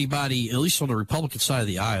don't know anybody, at least on the Republican side of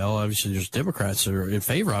the aisle. Obviously, there's Democrats that are in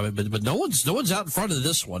favor of it, but no one's out in front of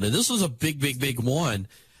this one. And this is a big one.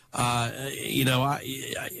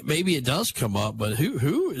 Maybe it does come up, but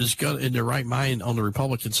who is going in their right mind on the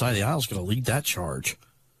Republican side of the aisle is going to lead that charge?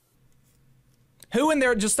 Who in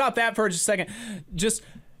there, just stop that for just a second. Just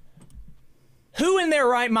who in their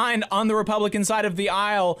right mind on the Republican side of the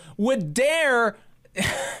aisle would dare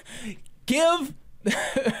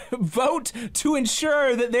vote to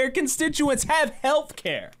ensure that their constituents have health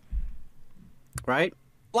care? Right?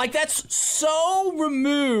 Like, that's so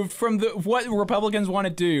removed from what Republicans want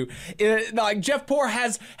to do. Like, Jeff Poore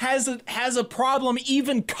has a problem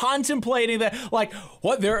even contemplating that. Like,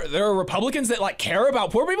 what, there are Republicans that care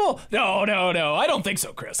about poor people? No, I don't think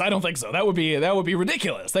so, Chris. I don't think so. That would be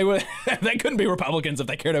ridiculous. They couldn't be Republicans if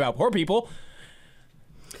they cared about poor people.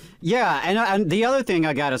 Yeah, and the other thing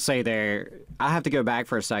I got to say there, I have to go back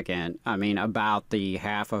for a second. I mean, about the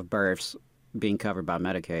half of births being covered by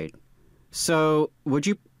Medicaid. So would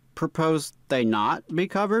you propose they not be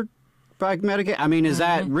covered by Medicaid? I mean, is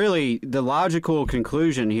that really the logical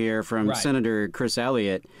conclusion here from Senator Chris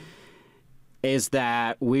Elliott, is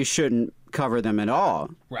that we shouldn't cover them at all?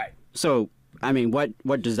 Right. So, I mean,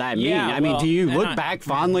 what does that mean? Yeah, I mean, do you look back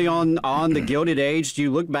fondly on the Gilded Age? Do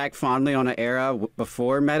you look back fondly on an era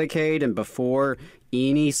before Medicaid and before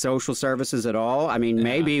any social services at all? I mean,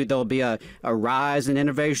 maybe there'll be a rise in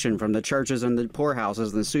innovation from the churches and the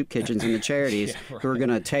poorhouses and the soup kitchens and the charities who are going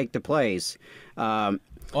to take the place. Well,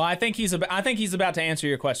 I think he's about to answer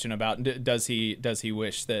your question about does he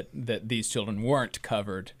wish that these children weren't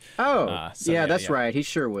covered. That's right. He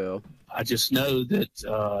sure will. I just know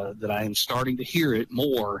that I am starting to hear it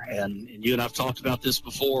more, and you and I've talked about this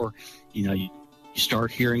before. You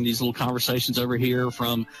start hearing these little conversations over here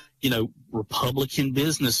from Republican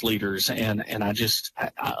business leaders, and I just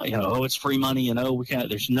it's free money,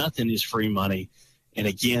 there's nothing is free money, and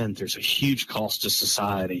again, there's a huge cost to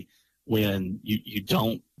society when you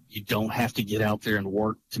don't have to get out there and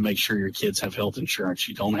work to make sure your kids have health insurance.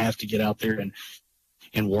 You don't have to get out there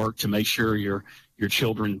and work to make sure your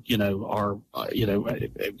children you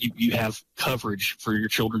have coverage for your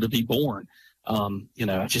children to be born.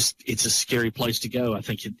 It's a scary place to go. I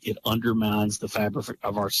think it undermines the fabric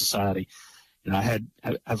of our society.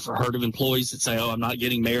 I've heard of employees that say, "Oh, I'm not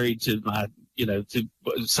getting married to to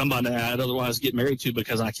somebody I'd otherwise get married to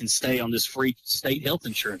because I can stay on this free state health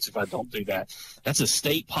insurance if I don't do that." That's a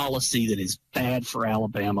state policy that is bad for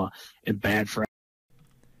Alabama and bad for.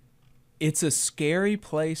 It's a scary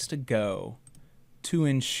place to go to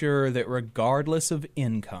ensure that regardless of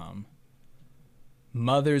income,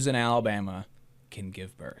 mothers in Alabama can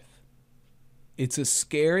give birth. It's a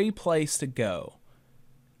scary place to go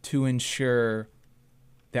to ensure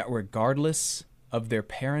that regardless of their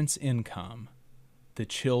parents' income, the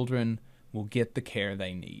children will get the care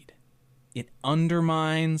they need. it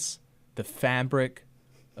undermines the fabric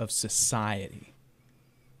of society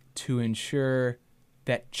to ensure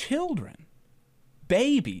that children,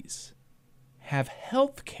 babies, have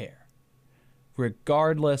health care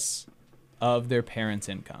regardless of their parents'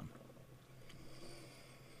 income.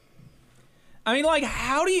 I mean, like,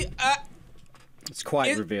 how do you... it's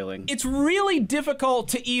quite revealing. It's really difficult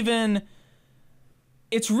to even...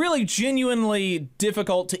 It's really genuinely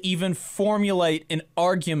difficult to even formulate an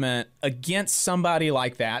argument against somebody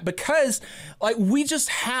like that because, like, we just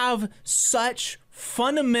have such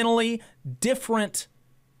fundamentally different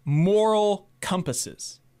moral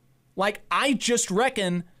compasses. Like, I just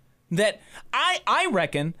reckon that... I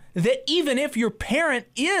reckon that even if your parent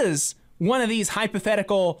is one of these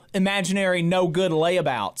hypothetical, imaginary, no-good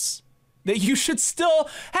layabouts, that you should still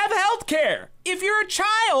have health care. If you're a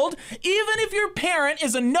child, even if your parent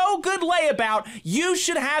is a no-good layabout, you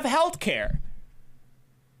should have health care.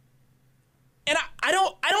 And I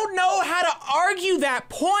don't know how to argue that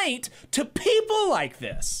point to people like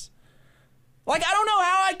this. Like, I don't know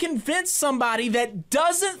how I convince somebody that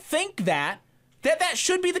doesn't think that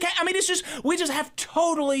should be the case. I mean, it's just, we just have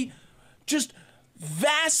totally, just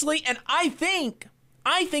vastly, and I think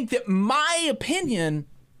that my opinion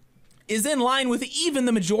is in line with even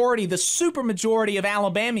the majority, the super majority of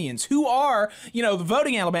Alabamians who are, the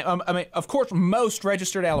voting Alabama. I mean, of course, most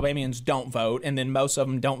registered Alabamians don't vote, and then most of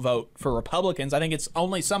them don't vote for Republicans. I think it's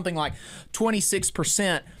only something like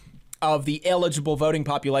 26% of the eligible voting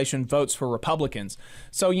population votes for Republicans.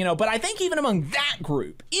 So, but I think even among that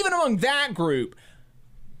group,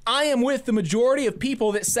 I am with the majority of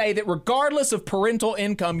people that say that regardless of parental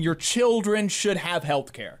income, your children should have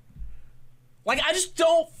health care. Like, I just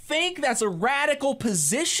don't think that's a radical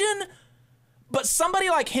position, but somebody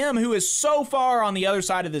like him who is so far on the other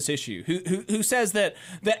side of this issue, who says that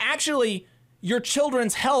actually your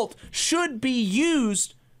children's health should be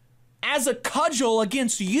used as a cudgel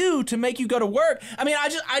against you to make you go to work. I mean,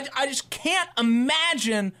 I just can't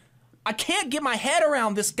imagine, I can't get my head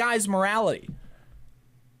around this guy's morality.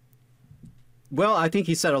 Well, I think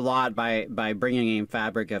he said a lot by bringing in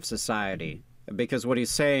fabric of society, because what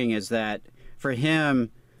he's saying is that for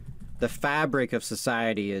him, the fabric of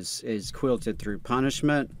society is quilted through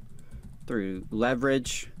punishment, through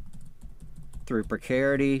leverage, through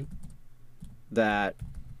precarity, that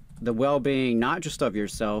the well-being not just of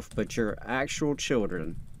yourself, but your actual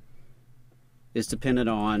children is dependent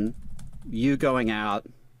on you going out,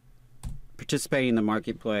 participating in the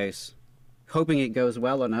marketplace, hoping it goes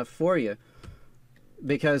well enough for you.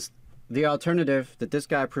 Because the alternative that this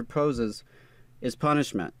guy proposes is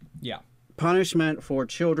punishment. Yeah. Punishment for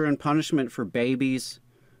children, punishment for babies,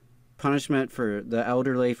 punishment for the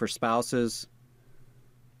elderly, for spouses.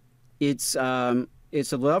 It's a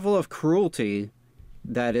level of cruelty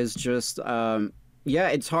that is just,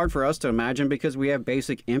 it's hard for us to imagine because we have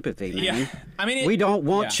basic empathy, man. Yeah. I mean, we don't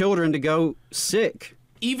want children to go sick.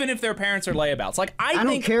 Even if their parents are layabouts. Like, I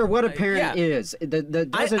don't care what a parent is.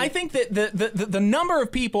 I think that the number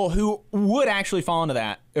of people who would actually fall into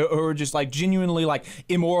that, or just like genuinely like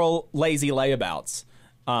immoral, lazy layabouts,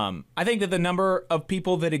 I think that the number of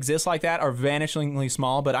people that exist like that are vanishingly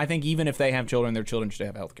small, but I think even if they have children, their children should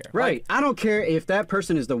have health care. Right. Like, I don't care if that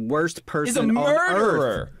person is the worst person is a murderer. on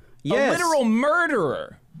earth. Yes. A literal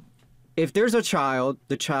murderer. If there's a child,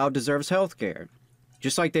 the child deserves health care.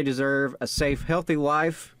 Just like they deserve a safe, healthy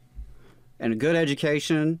life and a good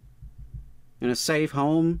education and a safe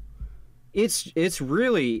home. It's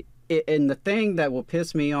really, and the thing that will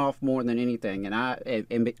piss me off more than anything, and I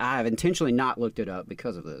have intentionally not looked it up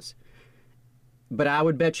because of this, but I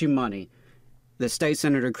would bet you money that State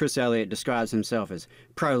Senator Chris Elliott describes himself as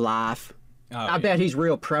pro-life. I bet he's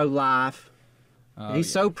real pro-life.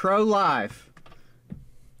 He's so pro-life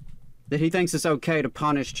that he thinks it's okay to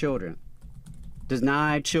punish children.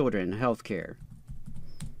 Deny children health care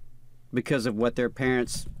because of what their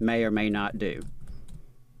parents may or may not do.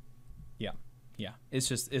 Yeah. It's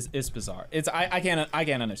just it's bizarre. I can't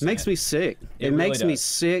understand. It makes me sick. It really makes me does.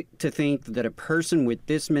 sick to think that a person with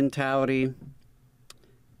this mentality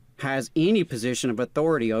has any position of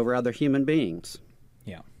authority over other human beings.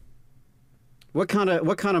 Yeah. What kind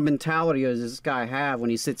of mentality does this guy have when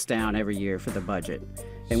he sits down every year for the budget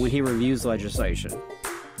and when he reviews legislation?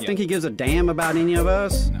 You think he gives a damn about any of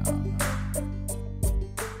us? No.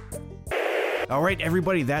 All right,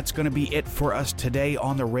 everybody, that's going to be it for us today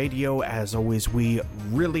on the radio. As always, we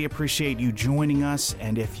really appreciate you joining us.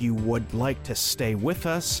 And if you would like to stay with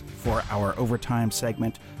us for our overtime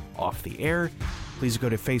segment off the air, please go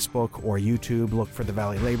to Facebook or YouTube, look for the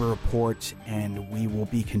Valley Labor Report, and we will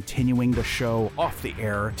be continuing the show off the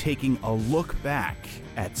air, taking a look back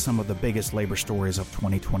at some of the biggest labor stories of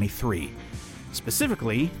 2023.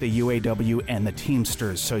 Specifically, the UAW and the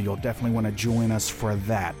Teamsters, so you'll definitely want to join us for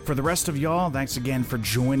that. For the rest of y'all, thanks again for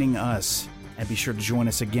joining us, and be sure to join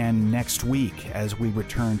us again next week as we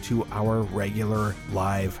return to our regular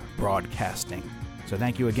live broadcasting. So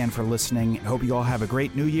thank you again for listening. I hope you all have a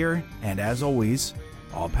great new year, and as always,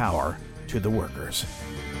 all power to the workers.